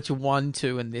say watch 1,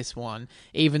 2, and this one,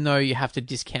 even though you have to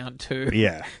discount 2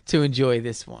 to enjoy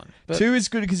this one. But 2 is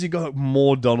good because you got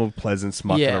more Donald Pleasance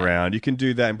mucking Yeah. around. You can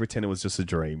do that and pretend it was just a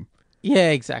dream.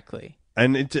 yeah, exactly.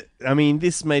 And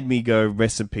this made me go,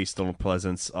 rest in peace, Donald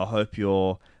Pleasance. I hope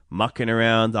you're mucking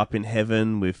around up in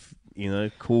heaven with,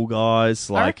 cool guys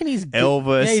like reckon he's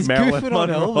Elvis, he's Marilyn goofing on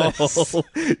Monroe,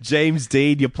 Elvis. James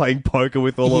Dean. You're playing poker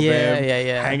with all of them.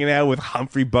 Yeah. Hanging out with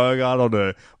Humphrey Bogart on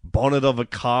a bonnet of a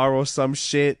car or some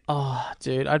shit. Oh,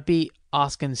 dude, I'd be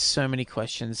asking so many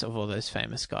questions of all those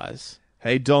famous guys.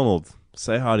 Hey, Donald,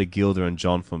 say hi to Gilda and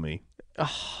John for me.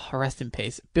 Oh, rest in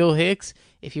peace. Bill Hicks,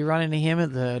 if you run into him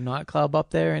at the nightclub up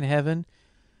there in heaven,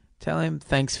 tell him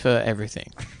thanks for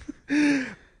everything.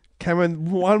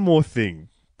 Cameron, one more thing.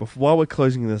 While we're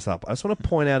closing this up, I just want to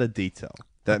point out a detail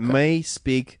that may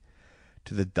speak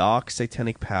to the dark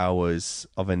satanic powers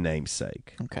of a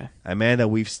namesake. Okay. A man that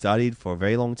we've studied for a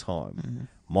very long time,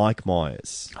 Mike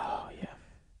Myers. Oh,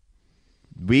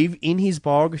 yeah. In his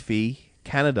biography,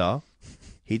 Canada,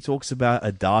 he talks about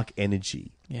a dark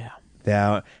energy. Yeah.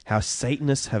 How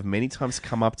Satanists have many times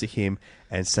come up to him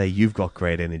and say, "You've got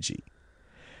great energy."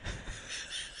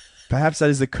 Perhaps that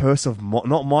is the curse of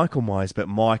not Michael Myers, but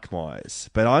Mike Myers.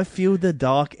 But I feel the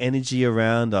dark energy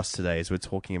around us today as we're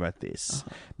talking about this.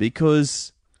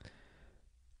 Because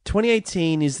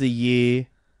 2018 is the year,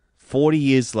 40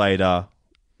 years later,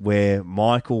 where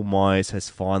Michael Myers has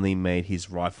finally made his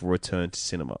rightful return to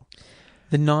cinema.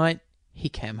 The night he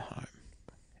came home.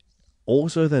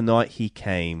 Also the night he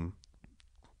came,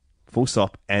 full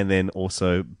stop, and then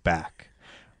also back.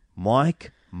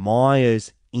 Mike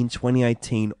Myers in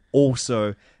 2018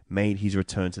 also made his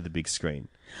return to the big screen.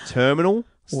 Terminal,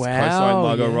 co-starring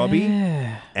Margot Robbie,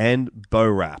 and Bo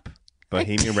Rap,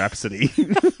 Bohemian Rhapsody.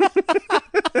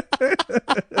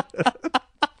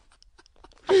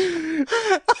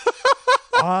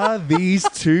 Are these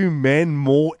two men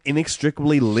more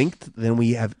inextricably linked than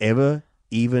we have ever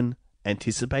even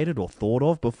anticipated or thought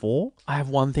of before? I have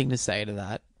one thing to say to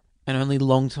that, and only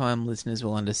long-time listeners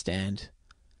will understand,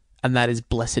 and that is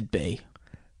blessed be.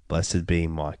 Blessed be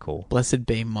Michael Blessed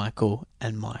be Michael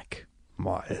and Mike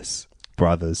Myers,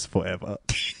 brothers forever.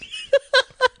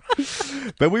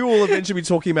 But we will eventually be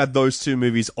talking about those two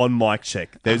movies on Mike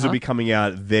Check. Those will be coming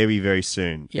out very, very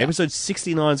soon. Yeah. Episode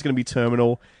 69 is going to be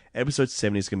Terminal. Episode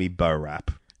 70 is going to be Bo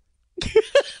Rap.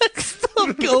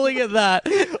 Stop calling it that.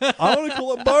 I want to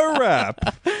call it Bo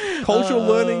Rap. Cultural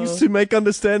learnings to make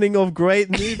understanding of great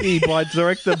movie by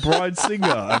director Bryan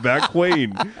Singer about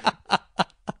Queen.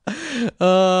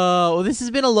 Well, this has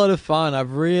been a lot of fun.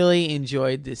 I've really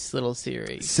enjoyed this little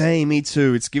series. Same, me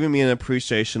too. It's given me an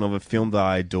appreciation of a film that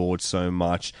I adored so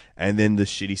much, and then the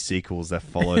shitty sequels that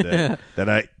followed it that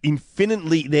are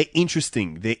they're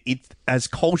interesting. As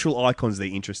cultural icons, they're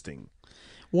interesting.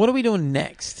 What are we doing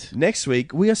next? Next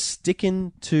week, we are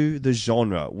sticking to the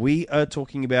genre. We are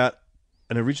talking about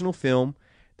an original film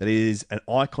that is an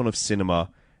icon of cinema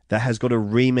that has got a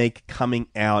remake coming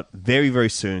out very, very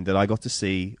soon that I got to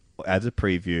see as a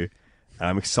preview. And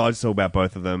I'm excited to talk about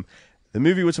both of them. The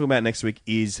movie we're talking about next week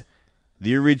is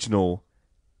the original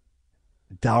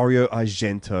Dario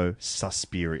Argento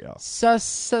Suspiria.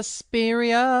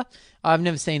 Suspiria? I've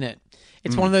never seen it.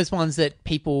 It's one of those ones that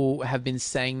people have been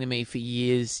saying to me for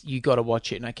years, you got to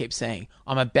watch it. And I keep saying,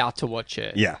 I'm about to watch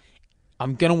it. Yeah.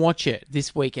 I'm going to watch it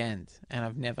this weekend. And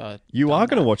I've never. You are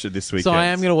going to watch it this weekend. So I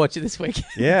am going to watch it this weekend.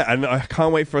 Yeah, and I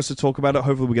can't wait for us to talk about it.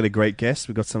 Hopefully we get a great guest.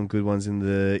 We've got some good ones in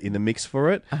the mix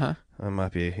for it. Uh-huh. That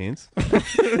might be a hint.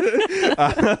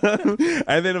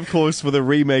 And then, of course, for the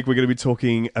remake, we're going to be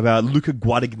talking about Luca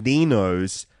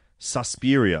Guadagnino's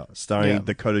Suspiria, starring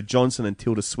Dakota Johnson and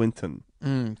Tilda Swinton.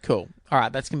 Cool. All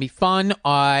right, that's going to be fun.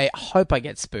 I hope I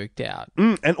get spooked out.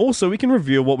 And also, we can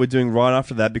reveal what we're doing right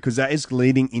after that, because that is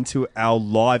leading into our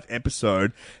live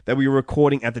episode that we were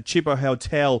recording at the Chippo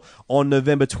Hotel on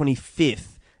November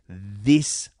 25th.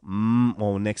 Next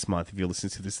month, if you're listening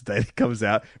to this the day that comes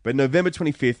out. But November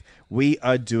 25th, we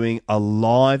are doing a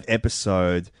live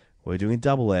episode. We're doing a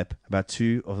double ep about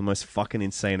two of the most fucking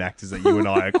insane actors that you and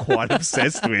I are quite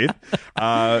obsessed with.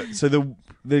 So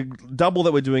the double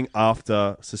that we're doing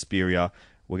after Suspiria,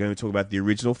 we're going to talk about the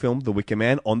original film, The Wicker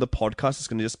Man. On the podcast, it's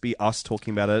going to just be us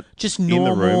talking about it Just in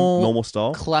normal, the room, normal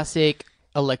style. classic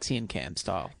Alexi and Cam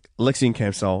style. Lexi and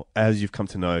Cam style, as you've come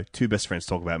to know, two best friends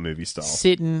talk about movie style.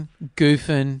 Sitting,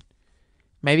 goofing,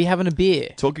 maybe having a beer.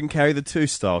 Talking Carrie the 2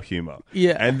 style humor.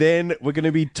 Yeah. And then we're going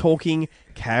to be talking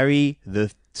Carrie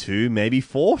the 2, maybe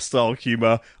 4 style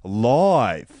humor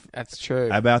live. That's true.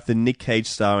 About the Nick Cage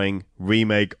starring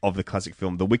remake of the classic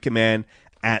film The Wicker Man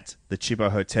at the Chippo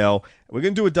Hotel. We're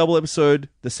going to do a double episode.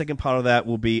 The second part of that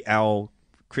will be our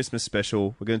Christmas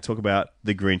special. We're going to talk about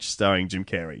The Grinch starring Jim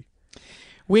Carrey.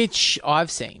 Which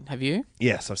I've seen. Have you?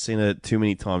 Yes, I've seen it too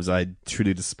many times. I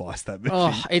truly despise that movie.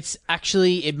 Oh,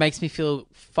 it makes me feel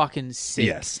fucking sick.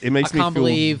 Yes, it makes I me can't feel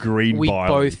believe green we bile.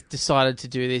 both decided to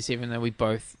do this, even though we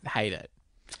both hate it.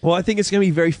 Well, I think it's going to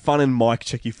be very fun and mic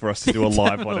checky for us to do a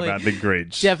live one Definitely. about The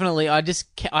Grinch. Definitely.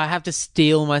 I have to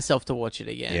steel myself to watch it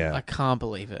again. Yeah. I can't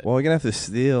believe it. Well, we're going to have to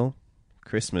steal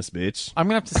Christmas, bitch. I'm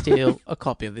going to have to steal a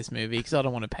copy of this movie because I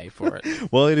don't want to pay for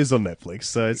it. Well, it is on Netflix,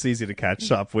 so it's easy to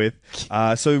catch up with.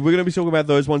 So we're going to be talking about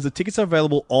those ones. The tickets are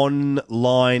available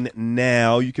online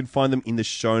now. You can find them in the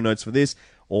show notes for this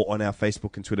or on our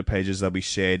Facebook and Twitter pages. They'll be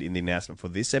shared in the announcement for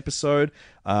this episode.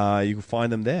 You can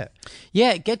find them there.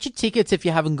 Yeah, get your tickets if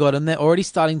you haven't got them. They're already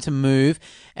starting to move.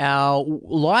 Our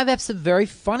live apps are very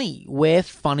funny. We're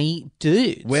funny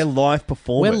dudes. We're live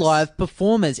performers. We're live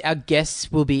performers. Our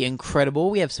guests will be incredible.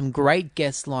 We have some great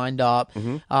guests lined up.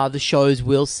 The shows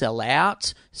will sell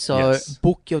out. So Yes.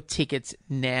 book your tickets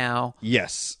now.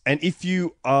 Yes. And if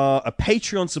you are a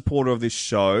Patreon supporter of this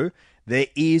show, there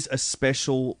is a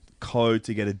special code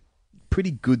to get a pretty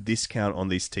good discount on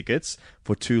these tickets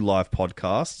for 2 live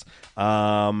podcasts.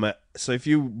 So if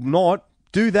you not,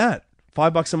 do that.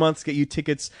 $5 a month to get you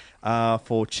tickets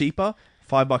for cheaper,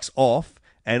 $5 off.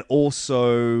 And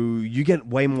also, you get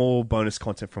way more bonus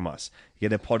content from us. You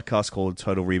get a podcast called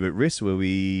Total Reboot Risk, where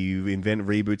we invent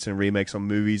reboots and remakes on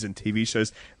movies and TV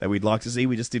shows that we'd like to see.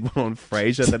 We just did one on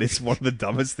Frasier that is one of the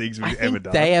dumbest things we've ever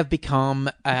done. They have become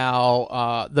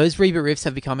our... those Reboot Riffs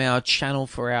have become our channel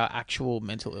for our actual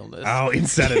mental illness. Our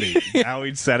insanity.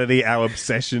 Our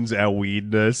obsessions, our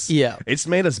weirdness. Yeah. It's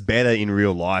made us better in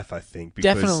real life, I think.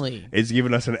 Because Definitely. It's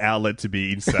given us an outlet to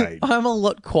be insane. I'm a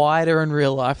lot quieter in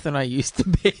real life than I used to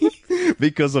be.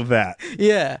 Because of that.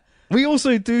 Yeah. We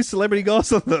also do celebrity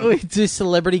gossip on them. We do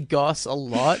celebrity goss a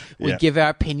lot. We Yeah. give our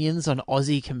opinions on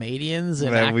Aussie comedians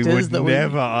and That we actors would that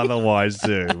never otherwise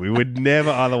do. We would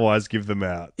never otherwise give them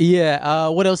out. Yeah.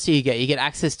 What else do you get? You get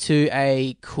access to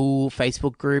a cool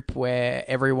Facebook group where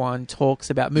everyone talks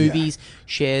about movies,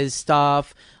 shares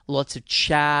stuff, lots of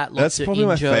chat, lots That's of probably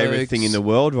my favorite in-jokes. thing in the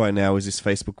world right now is this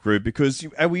Facebook group, because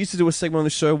we used to do a segment on the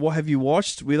show, What Have You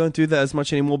Watched? We don't do that as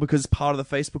much anymore because it's part of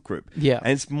the Facebook group. Yeah.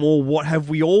 And it's more, what have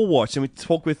we all watched? And we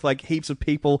talk with like heaps of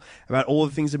people about all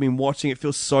the things they've been watching. It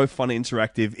feels so fun and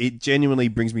interactive. It genuinely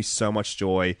brings me so much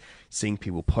joy seeing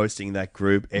people posting in that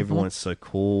group. Everyone is so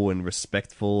cool and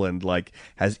respectful and like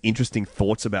has interesting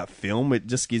thoughts about film. It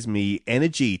just gives me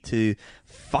energy to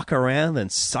fuck around and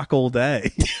suck all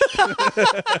day.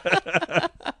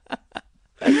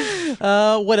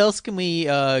 What else can we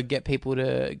get people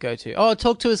to go to? Oh,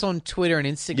 talk to us on Twitter and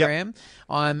Instagram.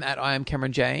 I'm at I am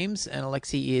Cameron James, and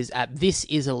Alexi is at This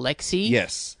Is Alexi.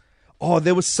 Yes. Oh,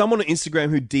 there was someone on Instagram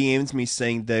who DM'd me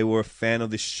saying they were a fan of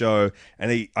this show,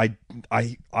 and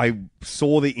I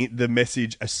saw the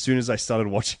message as soon as I started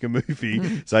watching a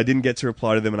movie, so I didn't get to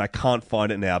reply to them, and I can't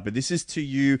find it now. But this is to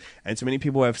you and to many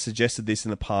people who have suggested this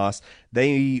in the past.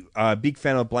 They are a big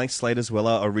fan of Blank Slate as well,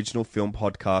 our original film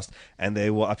podcast, and they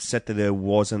were upset that there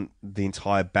wasn't the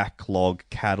entire backlog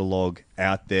catalog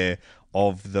out there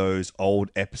of those old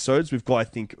episodes. We've got, I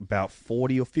think, about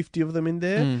 40 or 50 of them in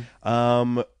there.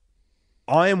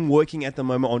 I am working at the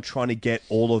moment on trying to get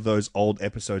all of those old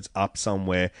episodes up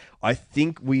somewhere. I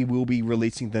think we will be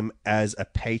releasing them as a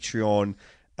Patreon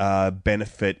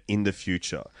benefit in the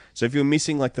future. So if you're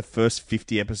missing like the first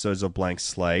 50 episodes of Blank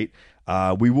Slate,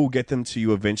 we will get them to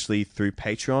you eventually through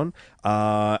Patreon.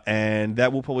 And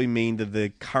that will probably mean that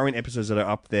the current episodes that are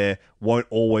up there won't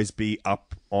always be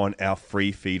up on our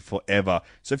free feed forever.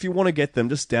 So if you want to get them,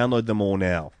 just download them all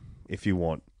now if you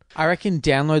want. I reckon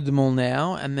download them all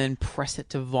now and then press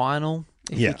it to vinyl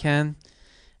if you can.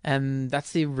 And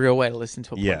that's the real way to listen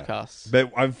to a podcast.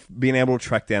 But I've been able to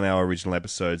track down our original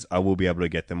episodes. I will be able to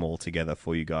get them all together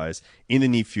for you guys in the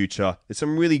near future. There's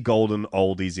some really golden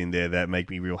oldies in there that make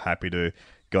me real happy to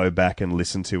go back and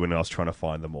listen to when I was trying to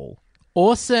find them all.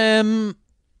 Awesome.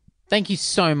 Thank you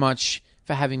so much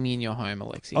for having me in your home,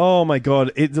 Alexi. Oh my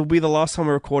God. It'll be the last time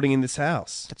we're recording in this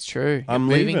house. That's true. I'm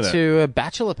You're leaving moving it. to a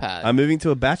bachelor pad. I'm moving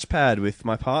to a batch pad with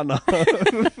my partner.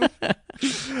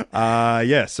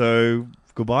 So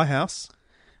goodbye, house.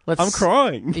 I'm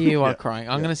crying. You are crying.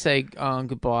 I'm going to say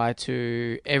goodbye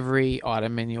to every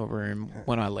item in your room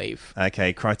when I leave.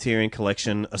 Okay, Criterion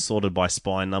Collection, assorted by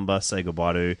spine number. Say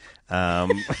goodbye to.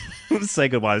 Say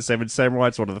goodbye to Seven Samurai.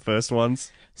 It's one of the first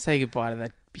ones. Say goodbye to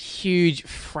that huge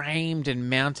framed and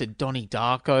mounted Donnie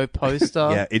Darko poster.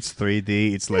 Yeah, it's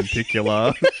 3D. It's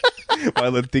lenticular. My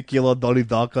lenticular Donnie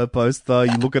Darko poster.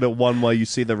 You look at it one way, you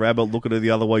see the rabbit. Look at it the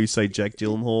other way, you say Jake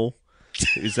Gyllenhaal.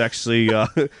 Is actually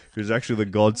the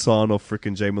godson of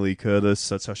frickin' Jamie Lee Curtis.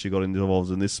 That's how she got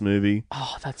involved in this movie.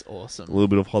 Oh, that's awesome. A little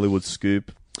bit of Hollywood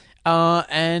scoop.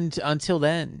 And until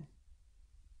then,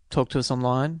 talk to us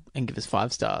online and give us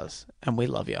 5 stars. And we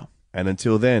love you. And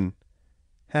until then,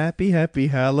 happy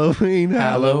Halloween,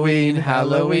 Halloween,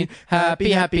 Halloween,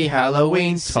 happy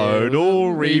Halloween.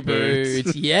 Total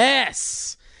Reboot.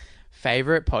 Yes.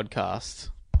 Favorite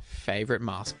podcast. Favorite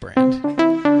mask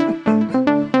brand.